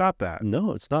 No, stop that.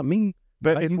 No, it's not me.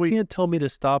 But if You we can't tell me to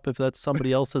stop if that's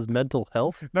somebody else's mental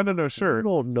health. no, sure. You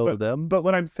don't know them. But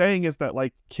what I'm saying is that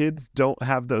like kids don't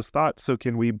have those thoughts, so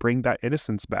can we bring that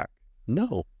innocence back?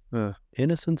 No. Uh.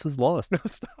 Innocence is lost. No,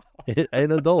 stop.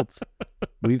 In adults.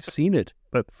 We've seen it.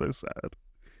 That's so sad.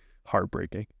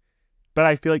 Heartbreaking. But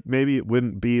I feel like maybe it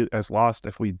wouldn't be as lost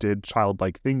if we did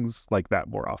childlike things like that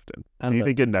more often. I Do don't you know.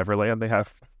 think in Neverland they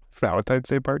have Valentine's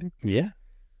Day party? Yeah.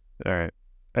 All right.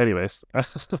 Anyways.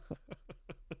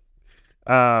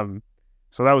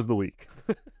 So that was the week.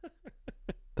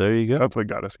 There you go. That's what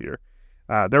got us here.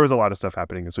 There was a lot of stuff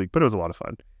happening this week, but it was a lot of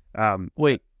fun.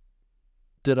 Wait.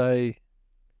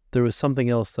 There was something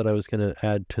else that I was going to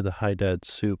add to the Hi Dad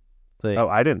Soup thing. Oh,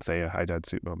 I didn't say a Hi Dad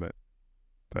Soup moment.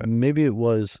 but- Maybe it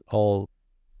was all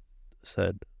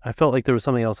said. I felt like there was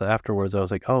something else afterwards. I was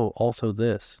like, oh, also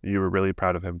this. You were really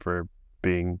proud of him for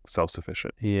being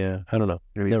self-sufficient. Yeah. I don't know.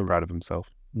 You're Never- proud of himself.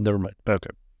 Never mind. Okay.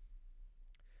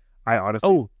 I honestly.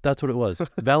 Oh, that's what it was.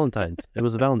 Valentine's. It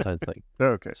was a Valentine's thing.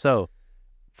 Okay. So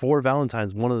for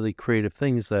Valentine's, one of the creative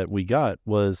things that we got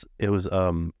was it was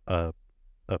a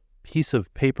piece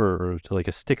of paper or like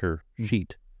a sticker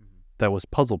sheet that was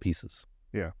puzzle pieces.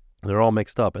 Yeah. They're all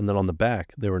mixed up. And then on the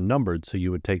back, they were numbered. So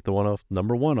you would take the one off,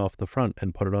 number 1 off the front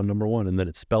and put it on number 1. And then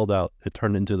it spelled out, it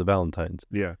turned into the Valentine's.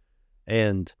 Yeah.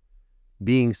 And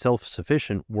being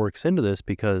self-sufficient works into this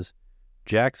because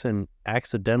Jackson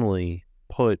accidentally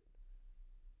put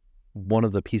one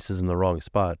of the pieces in the wrong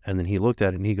spot. And then he looked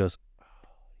at it and he goes,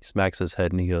 he smacks his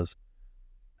head and he goes,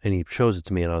 and he shows it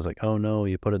to me. And I was like, oh no,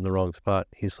 you put it in the wrong spot.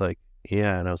 He's like,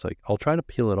 yeah. And I was like, I'll try to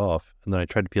peel it off. And then I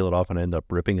tried to peel it off and I ended up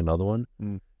ripping another one.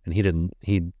 Mm. And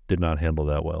he did not handle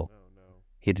that well. No.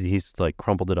 He's like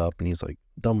crumpled it up and he's like,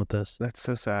 done with this. That's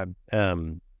so sad.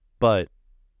 But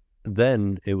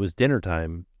then it was dinner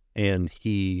time and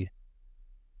he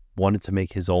wanted to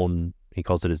make his own, he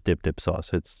calls it his dip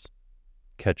sauce. It's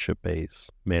ketchup base,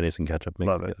 mayonnaise and ketchup mixed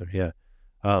Love it. together. Yeah.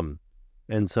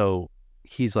 And so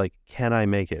he's like, can I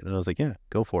make it? And I was like, yeah,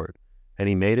 go for it. And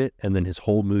he made it. And then his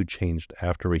whole mood changed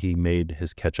after he made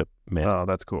his ketchup mayonnaise. Oh,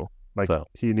 that's cool. Like So-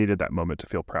 he needed that moment to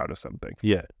feel proud of something.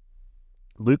 Yeah.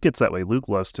 Luke gets that way. Luke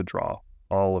loves to draw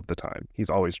all of the time. He's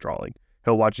always drawing.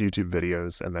 He'll watch YouTube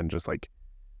videos and then just like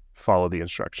follow the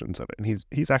instructions of it. And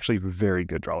he's actually very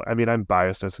good drawing. I mean, I'm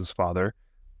biased as his father,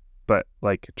 but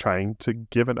like trying to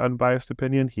give an unbiased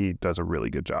opinion, he does a really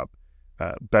good job.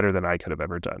 Better than I could have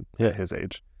ever done Yeah. at his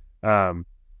age.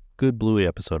 Good Bluey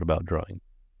episode about drawing.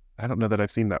 I don't know that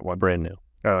I've seen that one. Brand new.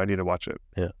 Oh, I need to watch it.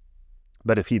 Yeah.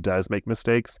 But if he does make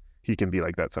mistakes, he can be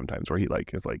like that sometimes, where he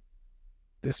like is like,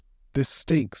 this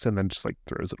stinks, and then just like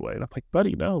throws it away. And I'm like,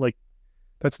 buddy, no, like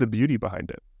that's the beauty behind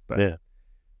it. But Yeah.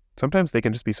 sometimes they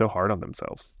can just be so hard on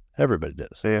themselves. Everybody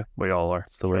does. Yeah, we all are.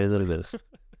 It's the way that it is.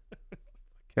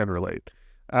 Can relate.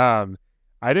 I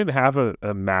didn't have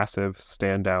a massive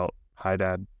standout hi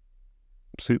dad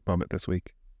soup moment this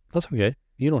week. That's okay.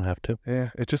 You don't have to. Yeah,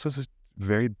 it just was a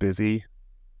very busy,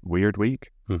 weird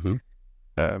week. Mm-hmm.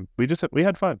 We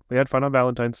had fun. We had fun on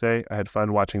Valentine's Day. I had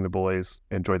fun watching the boys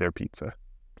enjoy their pizza.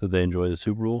 Did they enjoy the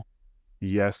Super Bowl?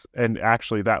 Yes, and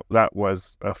actually that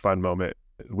was a fun moment.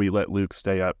 We let Luke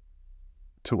stay up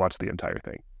to watch the entire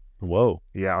thing. Whoa.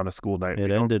 Yeah, on a school night.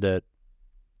 It ended at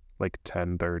like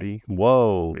 10:30.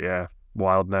 Whoa. Yeah,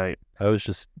 wild night. I was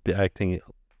just acting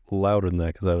louder than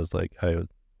that because I was like, I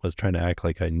was trying to act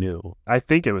like I knew. I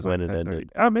think it was when like it 10:30.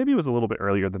 ended. Maybe it was a little bit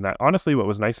earlier than that. Honestly, what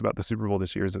was nice about the Super Bowl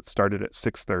this year is it started at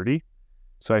 6:30,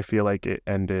 so I feel like it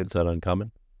ended. Is that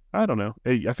uncommon? I don't know.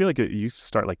 I feel like it used to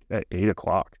start like at 8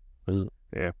 o'clock. Is it?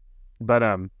 Yeah, but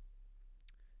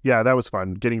yeah, that was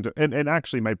fun getting to. And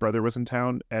actually, my brother was in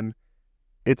town, and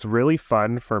it's really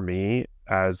fun for me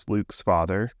as Luke's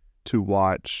father to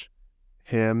watch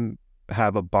him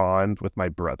have a bond with my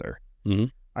brother. Mm-hmm.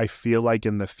 I feel like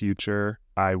in the future,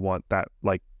 I want that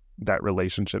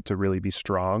relationship to really be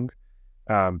strong,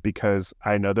 because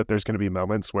I know that there's going to be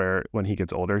moments where when he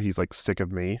gets older, he's like sick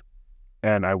of me,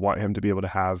 and I want him to be able to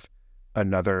have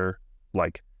another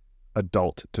like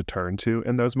adult to turn to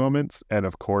in those moments. And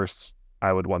of course,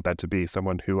 I would want that to be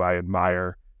someone who I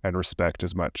admire and respect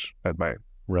as much as my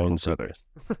Ryan brothers.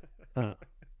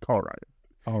 Call Ryan.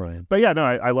 All right. But yeah, no,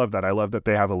 I love that. I love that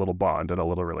they have a little bond and a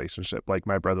little relationship. Like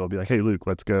my brother will be like, hey, Luke,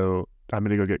 let's go. I'm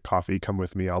going to go get coffee. Come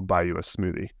with me. I'll buy you a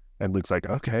smoothie. And Luke's like,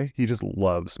 okay. He just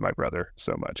loves my brother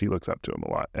so much. He looks up to him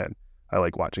a lot. And I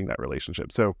like watching that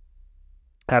relationship. So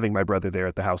having my brother there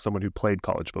at the house, someone who played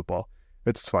college football,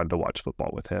 it's fun to watch football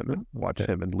with him and watch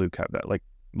him and Luke have that like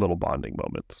little bonding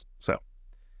moments. So.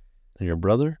 And your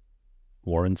brother?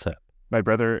 Warren Sapp. My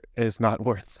brother is not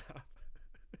Warren Sapp.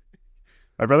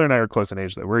 My brother and I are close in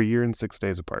age, though. We're a year and 6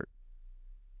 days apart.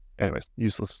 Anyways,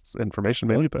 useless information,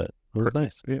 maybe, but it was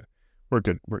nice. Yeah, we're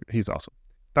good. He's awesome.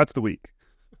 That's the week.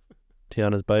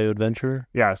 Tiana's Bayou Adventure.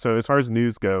 Yeah, so as far as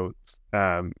news goes,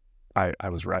 I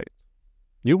was right.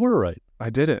 You were right.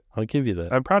 I did it. I'll give you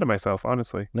that. I'm proud of myself,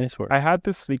 honestly. Nice work. I had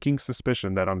this sneaking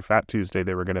suspicion that on Fat Tuesday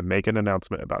they were going to make an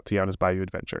announcement about Tiana's Bayou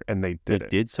Adventure, and they did it. It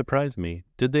did surprise me.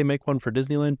 Did they make one for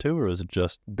Disneyland too, or was it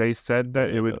just They said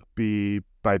that it would be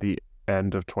by the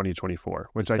end of 2024,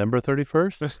 which December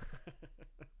 31st?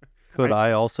 Could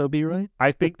I also be right?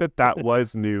 I think that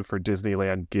was new for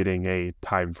Disneyland getting a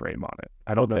time frame on it.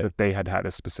 I don't know that they had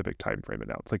a specific time frame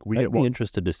announced. Like I'd be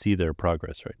interested to see their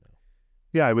progress right now.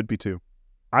 Yeah, I would be too.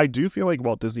 I do feel like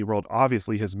Walt Disney World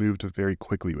obviously has moved very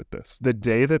quickly with this. The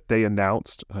day that they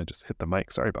announced, I just hit the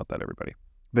mic. Sorry about that, everybody.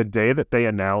 The day that they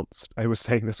announced, I was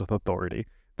saying this with authority.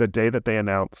 The day that they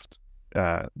announced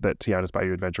that Tiana's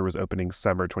Bayou Adventure was opening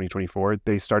summer 2024,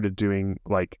 they started doing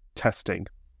like testing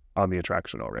on the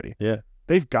attraction already. Yeah.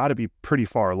 They've got to be pretty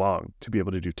far along to be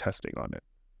able to do testing on it.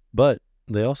 But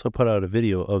they also put out a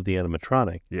video of the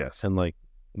animatronic. Yes. And like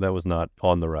that was not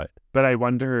on the ride. But I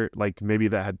wonder, like maybe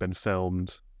that had been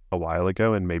filmed a while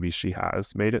ago and maybe she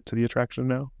has made it to the attraction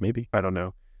now. Maybe. I don't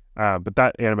know. But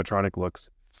that animatronic looks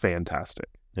fantastic.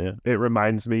 Yeah. It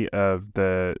reminds me of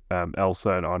the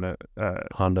Elsa and Anna.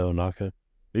 Hondo Naka.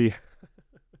 Yeah.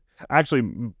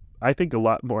 Actually, I think a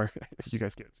lot more. You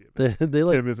guys can't see it. They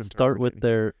like start with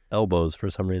their elbows for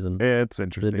some reason. It's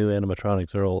interesting. The new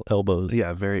animatronics are all elbows.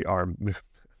 Yeah, very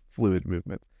fluid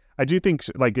movements. I do think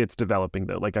like it's developing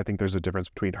though. Like I think there's a difference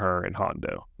between her and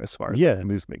Hondo as far as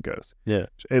movement goes. Yeah.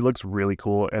 It looks really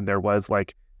cool. And there was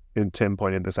like, and Tim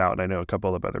pointed this out, and I know a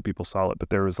couple of other people saw it, but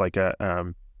there was like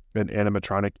an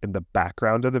animatronic in the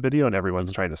background of the video, and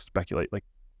everyone's trying to speculate like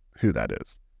who that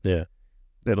is. Yeah.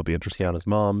 It'll be interesting. Tiana's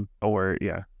mom. Or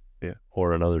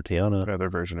Or another Tiana. Another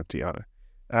version of Tiana.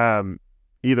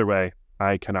 Either way,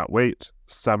 I cannot wait.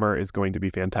 Summer is going to be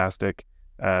fantastic.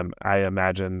 I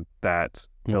imagine that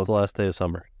What's the last day of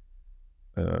summer?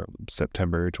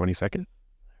 September 22nd.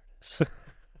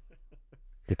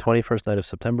 The 21st night of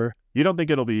September. You don't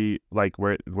think it'll be like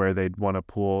where they'd want to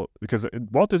pull, because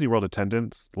Walt Disney World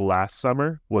attendance last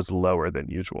summer was lower than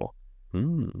usual.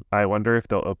 I wonder if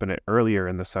they'll open it earlier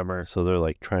in the summer. So they're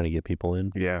like trying to get people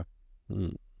in. Yeah.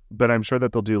 But I'm sure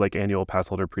that they'll do like annual pass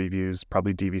holder previews,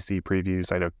 probably DVC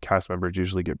previews. I know cast members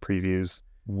usually get previews.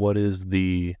 What is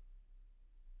the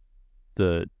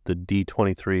the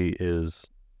D23 is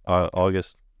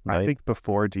August 9th? I think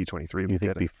before D23. You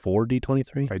think before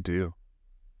D23? I do.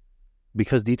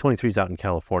 Because D23 is out in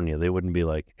California, they wouldn't be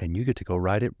like, and you get to go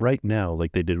ride it right now,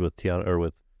 like they did with Tiana or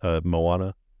with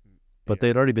Moana. But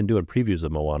they'd already been doing previews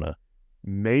of Moana.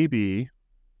 Maybe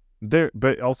there,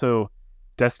 but also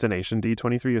Destination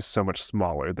D23 is so much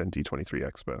smaller than D23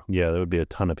 Expo. Yeah, there would be a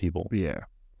ton of people. Yeah,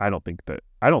 I don't think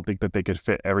that they could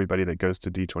fit everybody that goes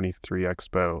to D23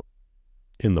 Expo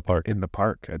in the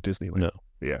park at Disneyland. No.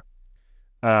 Yeah.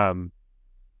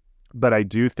 But I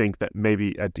do think that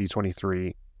maybe at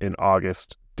D23 in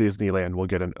August, Disneyland will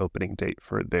get an opening date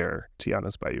for their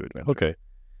Tiana's Bayou Adventure. Okay.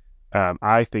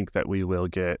 I think that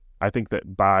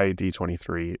by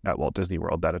D23 at Walt Disney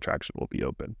World, that attraction will be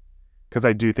open. Because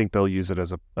I do think they'll use it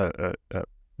as a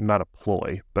not a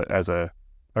ploy, but as a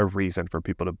reason for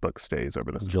people to book stays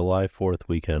over this July 4th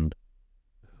weekend.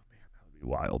 Oh man, that would be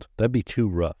wild. That'd be too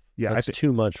rough. Yeah, that's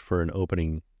too much for an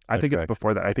opening. I think it's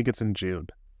before that. I think it's in June.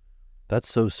 That's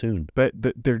so soon. But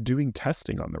they're doing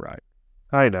testing on the ride.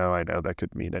 I know. That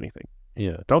could mean anything.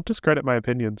 Yeah. Don't discredit my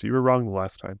opinions. You were wrong the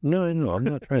last time. No, I'm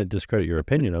not trying to discredit your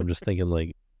opinion. I'm just thinking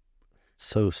like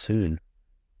so soon.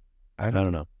 I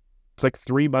don't know. It's like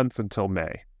 3 months until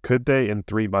May. Could they in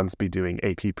 3 months be doing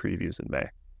AP previews in May?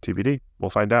 TBD. We'll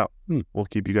find out. We'll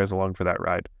keep you guys along for that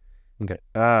ride. Okay.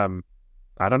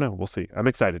 I don't know. We'll see. I'm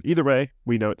excited. Either way,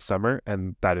 we know it's summer,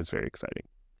 and that is very exciting.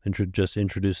 Just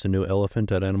introduced a new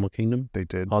elephant at Animal Kingdom. They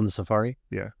did. On the safari.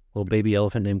 Yeah. Little baby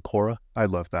elephant named Cora. I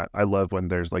love that. I love when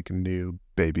there's like new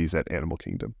babies at Animal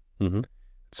Kingdom. Mm-hmm.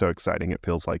 It's so exciting. It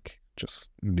feels like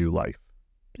just new life.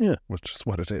 Yeah. Which is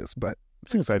what it is, but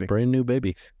it's exciting. Brand new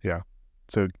baby. Yeah.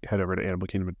 So head over to Animal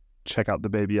Kingdom and check out the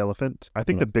baby elephant. I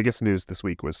think the biggest news this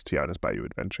week was Tiana's Bayou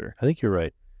Adventure. I think you're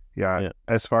right. Yeah.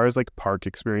 As far as like park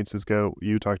experiences go,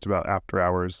 you talked about after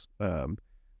hours.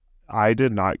 I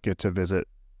did not get to visit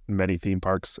many theme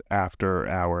parks after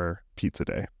our pizza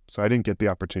day. So I didn't get the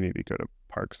opportunity to go to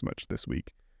parks much this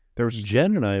week. There was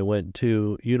Jen and I went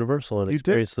to Universal and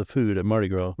experienced the food at Mardi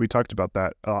Gras. We talked about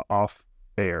that off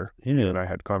air. Yeah. You and I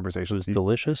had conversations. It was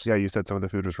delicious. Yeah, you said some of the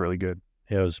food was really good.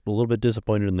 Yeah, I was a little bit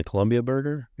disappointed in the Columbia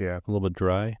burger. Yeah. A little bit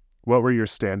dry. What were your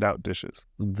standout dishes?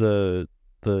 The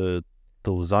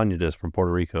lasagna dish from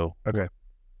Puerto Rico. Okay.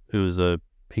 It was a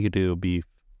picadillo beef.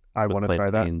 I want to try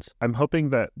that. I'm hoping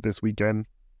that this weekend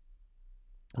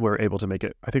we're able to make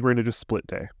it. I think we're going to do split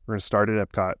day. We're going to start at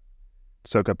Epcot,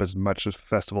 soak up as much of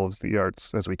Festival of the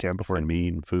Arts as we can before and be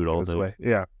eating food all day.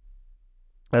 Yeah.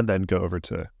 And then go over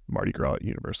to Mardi Gras at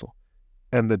Universal.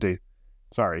 End the day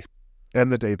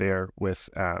there with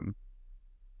the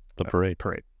parade.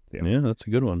 Yeah, that's a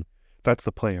good one. That's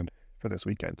the plan for this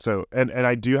weekend. So, and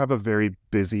I do have a very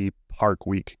busy park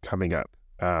week coming up.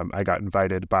 I got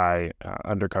invited by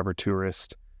Undercover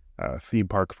Tourist, Theme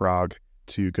Park Frog,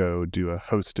 to go do a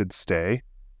hosted stay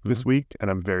this week, and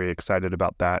I'm very excited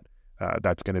about that.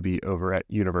 That's going to be over at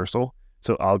Universal,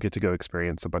 so I'll get to go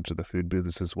experience a bunch of the food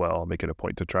booths as well. I'll make it a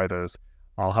point to try those.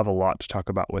 I'll have a lot to talk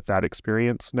about with that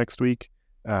experience next week,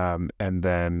 and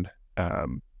then I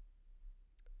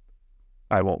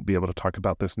won't be able to talk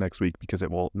about this next week because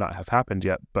it will not have happened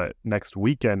yet, but next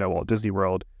weekend at Walt Disney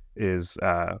World is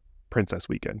Princess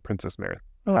Weekend, Princess Marathon.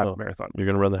 Half marathon. You're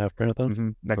going to run the half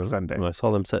marathon? Next Sunday. I saw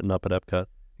them setting up at Epcot.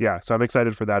 Yeah, so I'm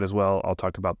excited for that as well. I'll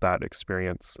talk about that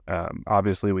experience.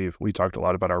 Obviously, we talked a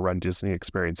lot about our Run Disney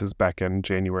experiences back in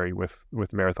January with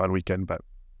Marathon Weekend, but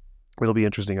it'll be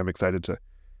interesting. I'm excited to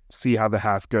see how the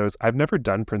half goes. I've never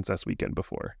done Princess Weekend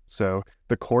before, so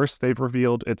the course they've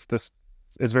revealed, it's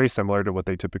very similar to what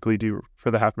they typically do for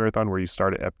the half marathon, where you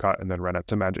start at Epcot and then run up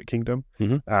to Magic Kingdom.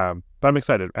 But I'm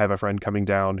excited. I have a friend coming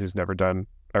down who's never done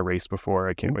a race before.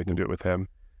 I can't wait to do it with him.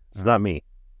 It's not me.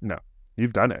 No,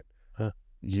 you've done it. Huh.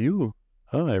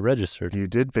 I registered. You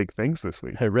did big things this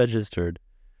week. I registered.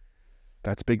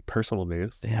 That's big personal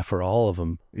news. Yeah, for all of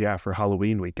them. Yeah, for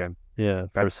Halloween weekend. Yeah,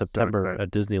 for September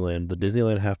at Disneyland. The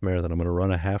Disneyland half marathon. I'm going to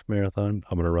run a half marathon.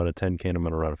 I'm going to run a 10K and I'm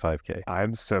going to run a 5K.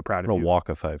 I'm so proud of you. I'm going to walk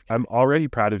a 5K. I'm already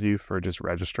proud of you for just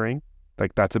registering.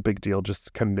 Like, that's a big deal.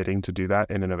 Just committing to do that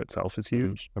in and of itself is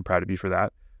huge. I'm proud of you for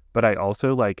that. But I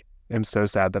also am so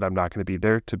sad that I'm not going to be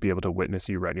there to be able to witness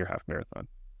you run your half marathon.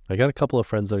 I got a couple of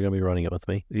friends that are going to be running it with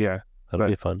me. Yeah. That'll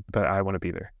be fun. But I want to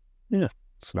be there. Yeah.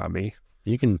 It's not me.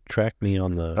 You can track me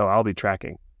on the... Oh, I'll be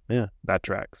tracking. Yeah. That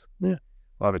tracks. Yeah.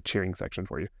 I'll have a cheering section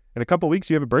for you. In a couple of weeks,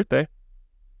 you have a birthday.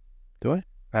 Do I?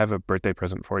 I have a birthday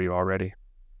present for you already.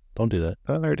 Don't do that.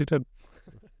 I already did.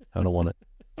 I don't want it.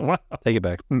 Wow. Take it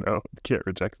back. No, can't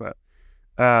reject that.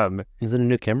 Is it a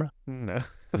new camera? No.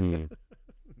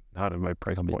 Not in my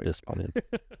price I'll point. be disappointed.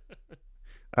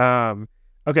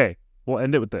 Okay, we'll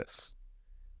end it with this.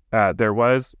 There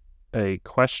was a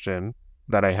question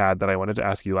that I had that I wanted to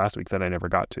ask you last week that I never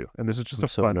got to, and this is just I'm a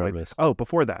so fun. nervous.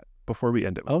 Before we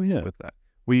end it. Oh yeah. With that,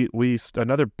 we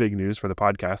another big news for the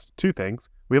podcast. Two things.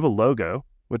 We have a logo,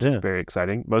 which is very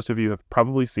exciting. Most of you have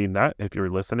probably seen that if you're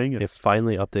listening. It's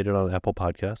finally updated on Apple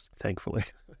Podcasts. Thankfully.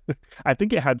 I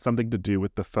think it had something to do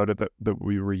with the photo that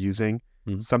we were using.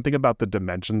 Mhm. Something about the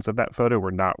dimensions of that photo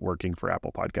were not working for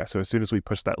Apple Podcasts. So as soon as we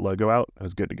pushed that logo out, it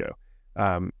was good to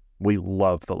go. We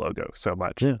love the logo so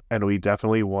much. Yeah. And we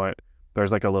definitely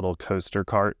there's like a little coaster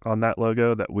cart on that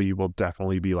logo that we will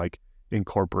definitely be like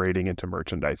incorporating into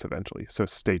merchandise eventually. So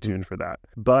stay tuned for that.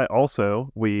 But also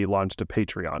we launched a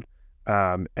Patreon.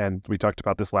 And we talked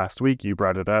about this last week. You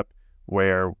brought it up,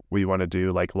 where we want to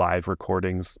do like live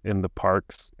recordings in the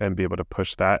parks and be able to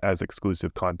push that as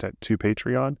exclusive content to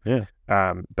Patreon. Yeah.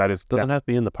 That is Doesn't have to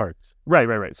be in the parks.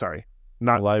 right. Sorry.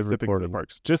 Not Live specific to recording. the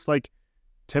parks. Just like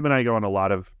Tim and I go on a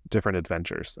lot of different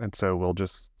adventures. And so we'll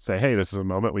just say, hey, this is a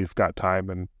moment we've got time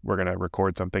and we're going to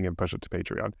record something and push it to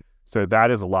Patreon. So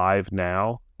that is live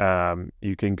now.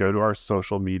 You can go to our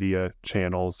social media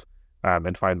channels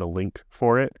and find the link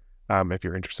for it. If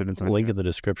you're interested in something. Link in the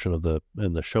description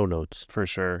in the show notes. For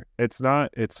sure. It's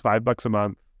 $5 a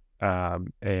month.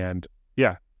 And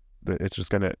yeah, it's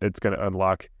gonna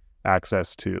unlock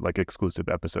access to like exclusive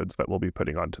episodes that we'll be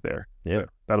putting onto there. Yeah. So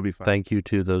that'll be fun. Thank you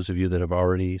to those of you that have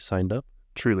already signed up.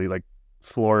 Truly like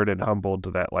floored and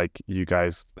humbled that like you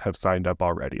guys have signed up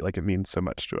already. Like it means so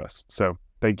much to us. So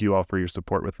thank you all for your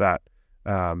support with that.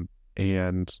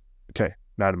 And okay,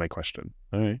 now to my question.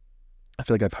 All right. I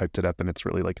feel like I've hyped it up and it's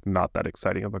really like not that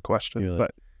exciting of a question,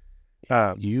 but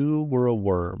you were a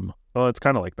worm. well, it's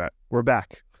kind of like that. We're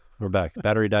back. We're back.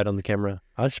 Battery died on the camera.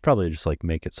 I should probably just like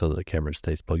make it so that the camera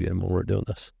stays plugged in when we're doing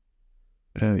this.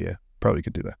 Oh yeah, probably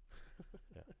could do that.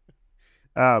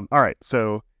 All right.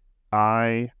 So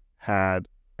I have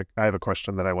a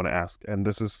question that I want to ask, and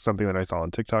this is something that I saw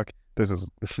on TikTok. This is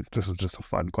just a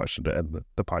fun question to end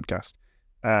the podcast.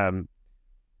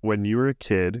 When you were a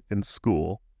kid in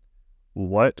school,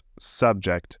 what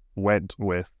subject went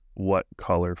with what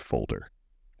color folder?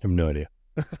 I have no idea.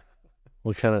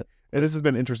 What kind of... And this has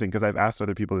been interesting because I've asked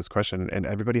other people this question and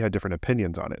everybody had different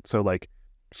opinions on it. So like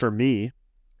for me,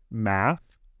 math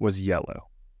was yellow.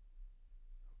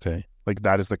 Okay. Like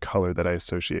that is the color that I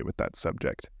associate with that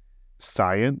subject.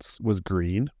 Science was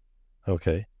green.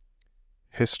 Okay.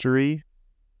 History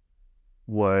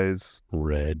was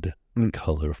red,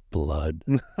 color of blood.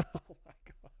 Oh my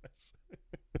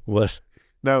gosh. What?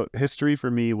 No, history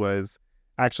for me was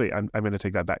actually I'm going to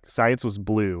take that back. Science was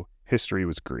blue. History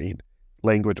was green.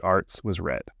 Language arts was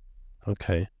red.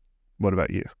 Okay. What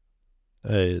about you?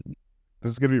 This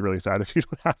is going to be really sad if you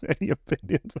don't have any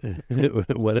opinions.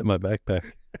 It went in my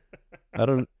backpack. I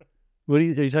don't... Are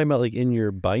you talking about like in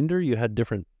your binder? You had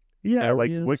different... Yeah,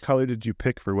 areas? like what color did you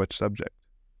pick for which subject?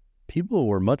 People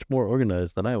were much more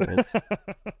organized than I was.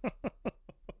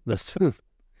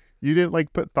 You didn't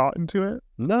like put thought into it?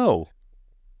 No.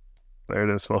 There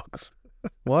it is, folks.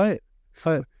 Why?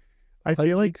 I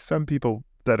feel like some people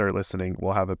that are listening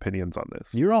will have opinions on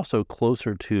this. You're also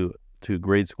closer to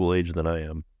grade school age than I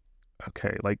am.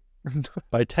 Okay, like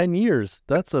by 10 years.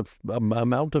 That's a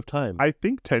amount of time. I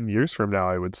think 10 years from now,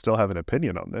 I would still have an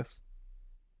opinion on this.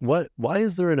 What? Why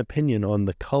is there an opinion on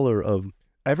the color of...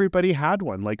 Everybody had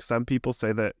one. Like some people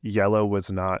say that yellow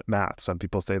was not math. Some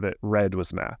people say that red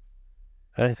was math.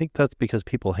 And I think that's because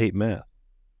people hate math.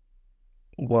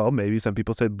 Well, maybe some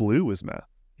people said blue was math.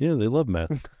 Yeah, they love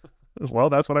math. Well,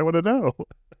 that's what I want to know.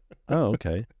 Oh,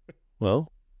 okay.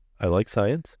 Well, I like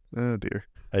science. Oh, dear.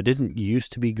 I didn't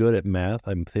used to be good at math.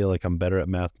 I feel like I'm better at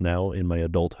math now in my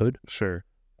adulthood. Sure.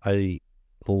 I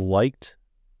liked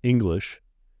English,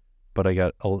 but I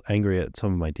got angry at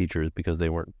some of my teachers because they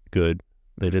weren't good.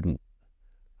 They didn't...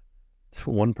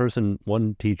 One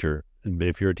teacher,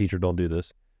 if you're a teacher, don't do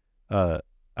this.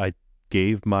 I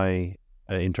gave my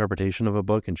interpretation of a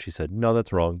book and she said, no,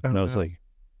 that's wrong. And I was like...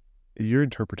 Your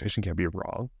interpretation can't be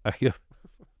wrong.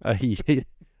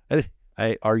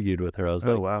 I argued with her. I was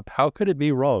like, wow. How could it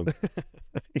be wrong?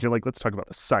 You're like, let's talk about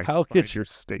the science behind your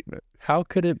statement. How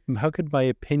could my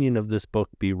opinion of this book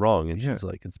be wrong? And she's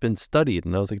like, it's been studied.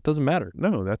 And I was like, it doesn't matter.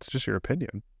 No, that's just your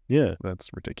opinion. Yeah. That's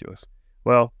ridiculous.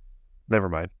 Well, never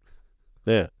mind.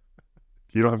 Yeah.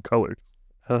 You don't have colors.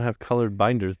 I don't have colored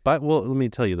binders. But, well, let me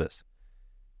tell you this.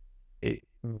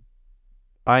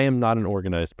 I am not an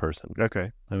organized person.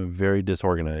 Okay. I'm very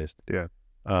disorganized. Yeah.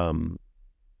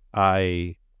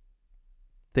 I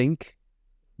think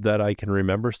that I can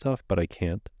remember stuff, but I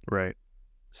can't. Right.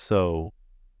 So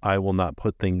I will not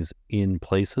put things in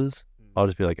places. I'll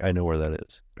just be like, I know where that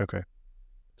is. Okay.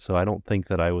 So I don't think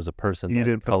that I was a person You that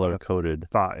didn't put color enough coded.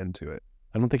 thought into it.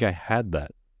 I don't think I had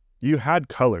that. You had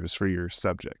colors for your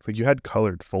subjects. Like you had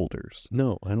colored folders.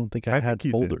 No, I don't think I I had think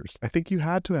you did. folders. I think you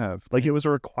had to have. Like it was a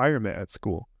requirement at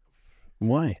school.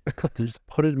 Why? Just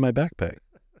put it in my backpack.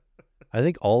 I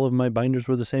think all of my binders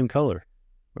were the same color,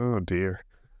 Oh dear.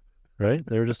 right?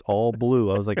 They were just all blue.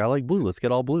 I was like, I like blue. Let's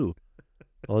get all blue.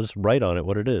 I'll just write on it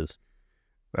what it is.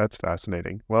 That's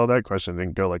fascinating. Well, that question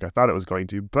didn't go like I thought it was going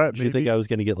to, but Do you think I was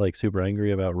going to get like super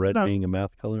angry about red No. being a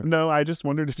math color? No, I just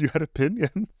wondered if you had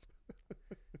opinions.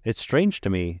 It's strange to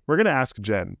me. We're going to ask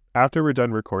Jen. After we're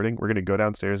done recording, we're going to go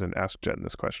downstairs and ask Jen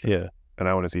this question. Yeah. And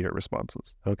I want to see her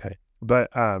responses. Okay. But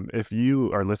if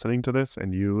you are listening to this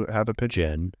and you have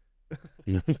opinions,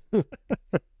 Jen.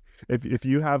 if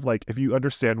you have like, if you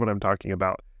understand what I'm talking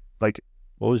about, like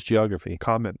What was geography?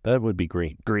 comment That would be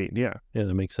green. green. Yeah. Yeah,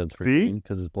 that makes sense for See? green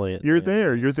because it's land. You're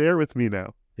there. You're there with me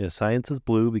now. Yeah, science is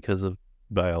blue because of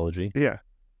biology. Yeah.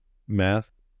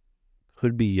 Math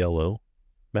could be yellow.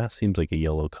 Math seems like a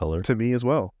yellow color. To me as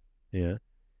well. Yeah.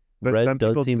 But Red some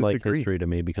does people seem like disagree. history to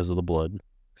me because of the blood.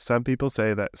 Some people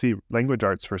say that, see, language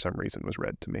arts for some reason was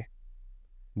red to me.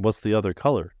 What's the other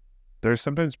color? There's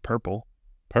sometimes purple.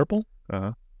 Purple?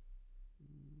 Uh-huh.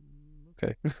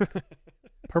 Okay.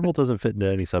 Purple doesn't fit into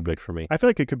any subject for me. I feel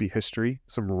like it could be history,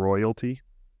 some royalty.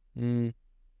 Mm,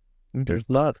 Okay. there's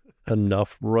not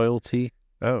enough royalty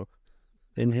Oh,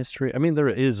 in history. I mean, there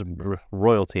is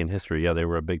royalty in history. Yeah, they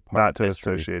were a big part not of to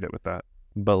history. associate it with that.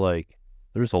 But like,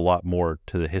 there's a lot more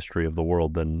to the history of the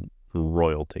world than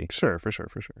royalty. Sure, for sure.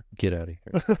 Get out of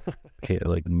here. Okay,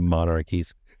 like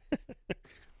monarchies.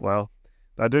 Well,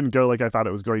 that didn't go like I thought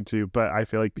it was going to, but I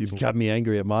feel like You people got me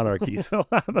angry at monarchies. will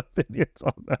have opinions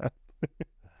on that.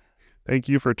 Thank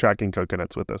you for tracking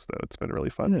coconuts with us, though. It's been really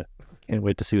fun. Yeah. Can't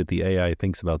wait to see what the AI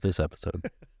thinks about this episode.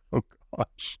 Oh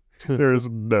gosh, there is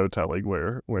no telling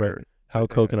where. How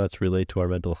coconuts relate to our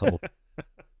mental health.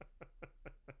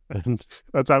 And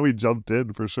That's how we jumped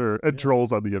in for sure. And Yeah.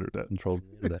 trolls on the internet. controls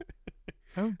the internet.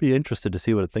 I would be interested to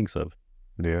see what it thinks of.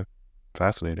 Yeah,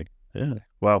 fascinating. Yeah.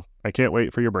 Well, I can't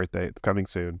wait for your birthday. It's coming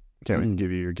soon. Can't wait to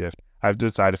give you your gift. I've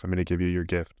decided if I'm going to give you your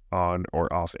gift on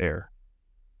or off air.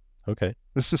 Okay.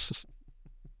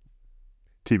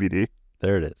 TBD.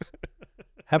 There it is.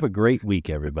 Have a great week,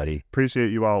 everybody.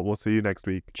 Appreciate you all. We'll see you next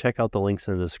week. Check out the links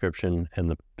in the description and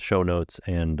the show notes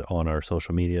and on our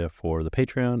social media for the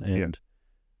Patreon and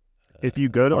If you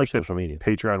go to our like the social media.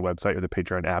 Patreon website or the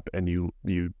Patreon app and you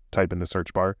type in the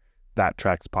search bar, that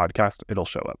tracks podcast, it'll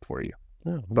show up for you.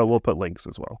 Oh, But we'll put links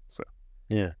as well. So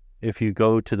yeah. If you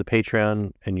go to the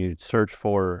Patreon and you search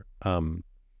for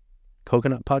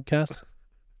Coconut Podcast,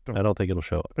 I don't think it'll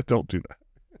show up. don't do that.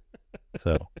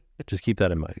 So just keep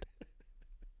that in mind.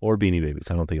 Or Beanie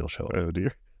Babies. I don't think it'll show up. Oh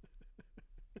dear.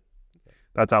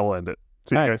 That's how we'll end it.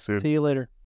 See All you right, guys soon. See you later.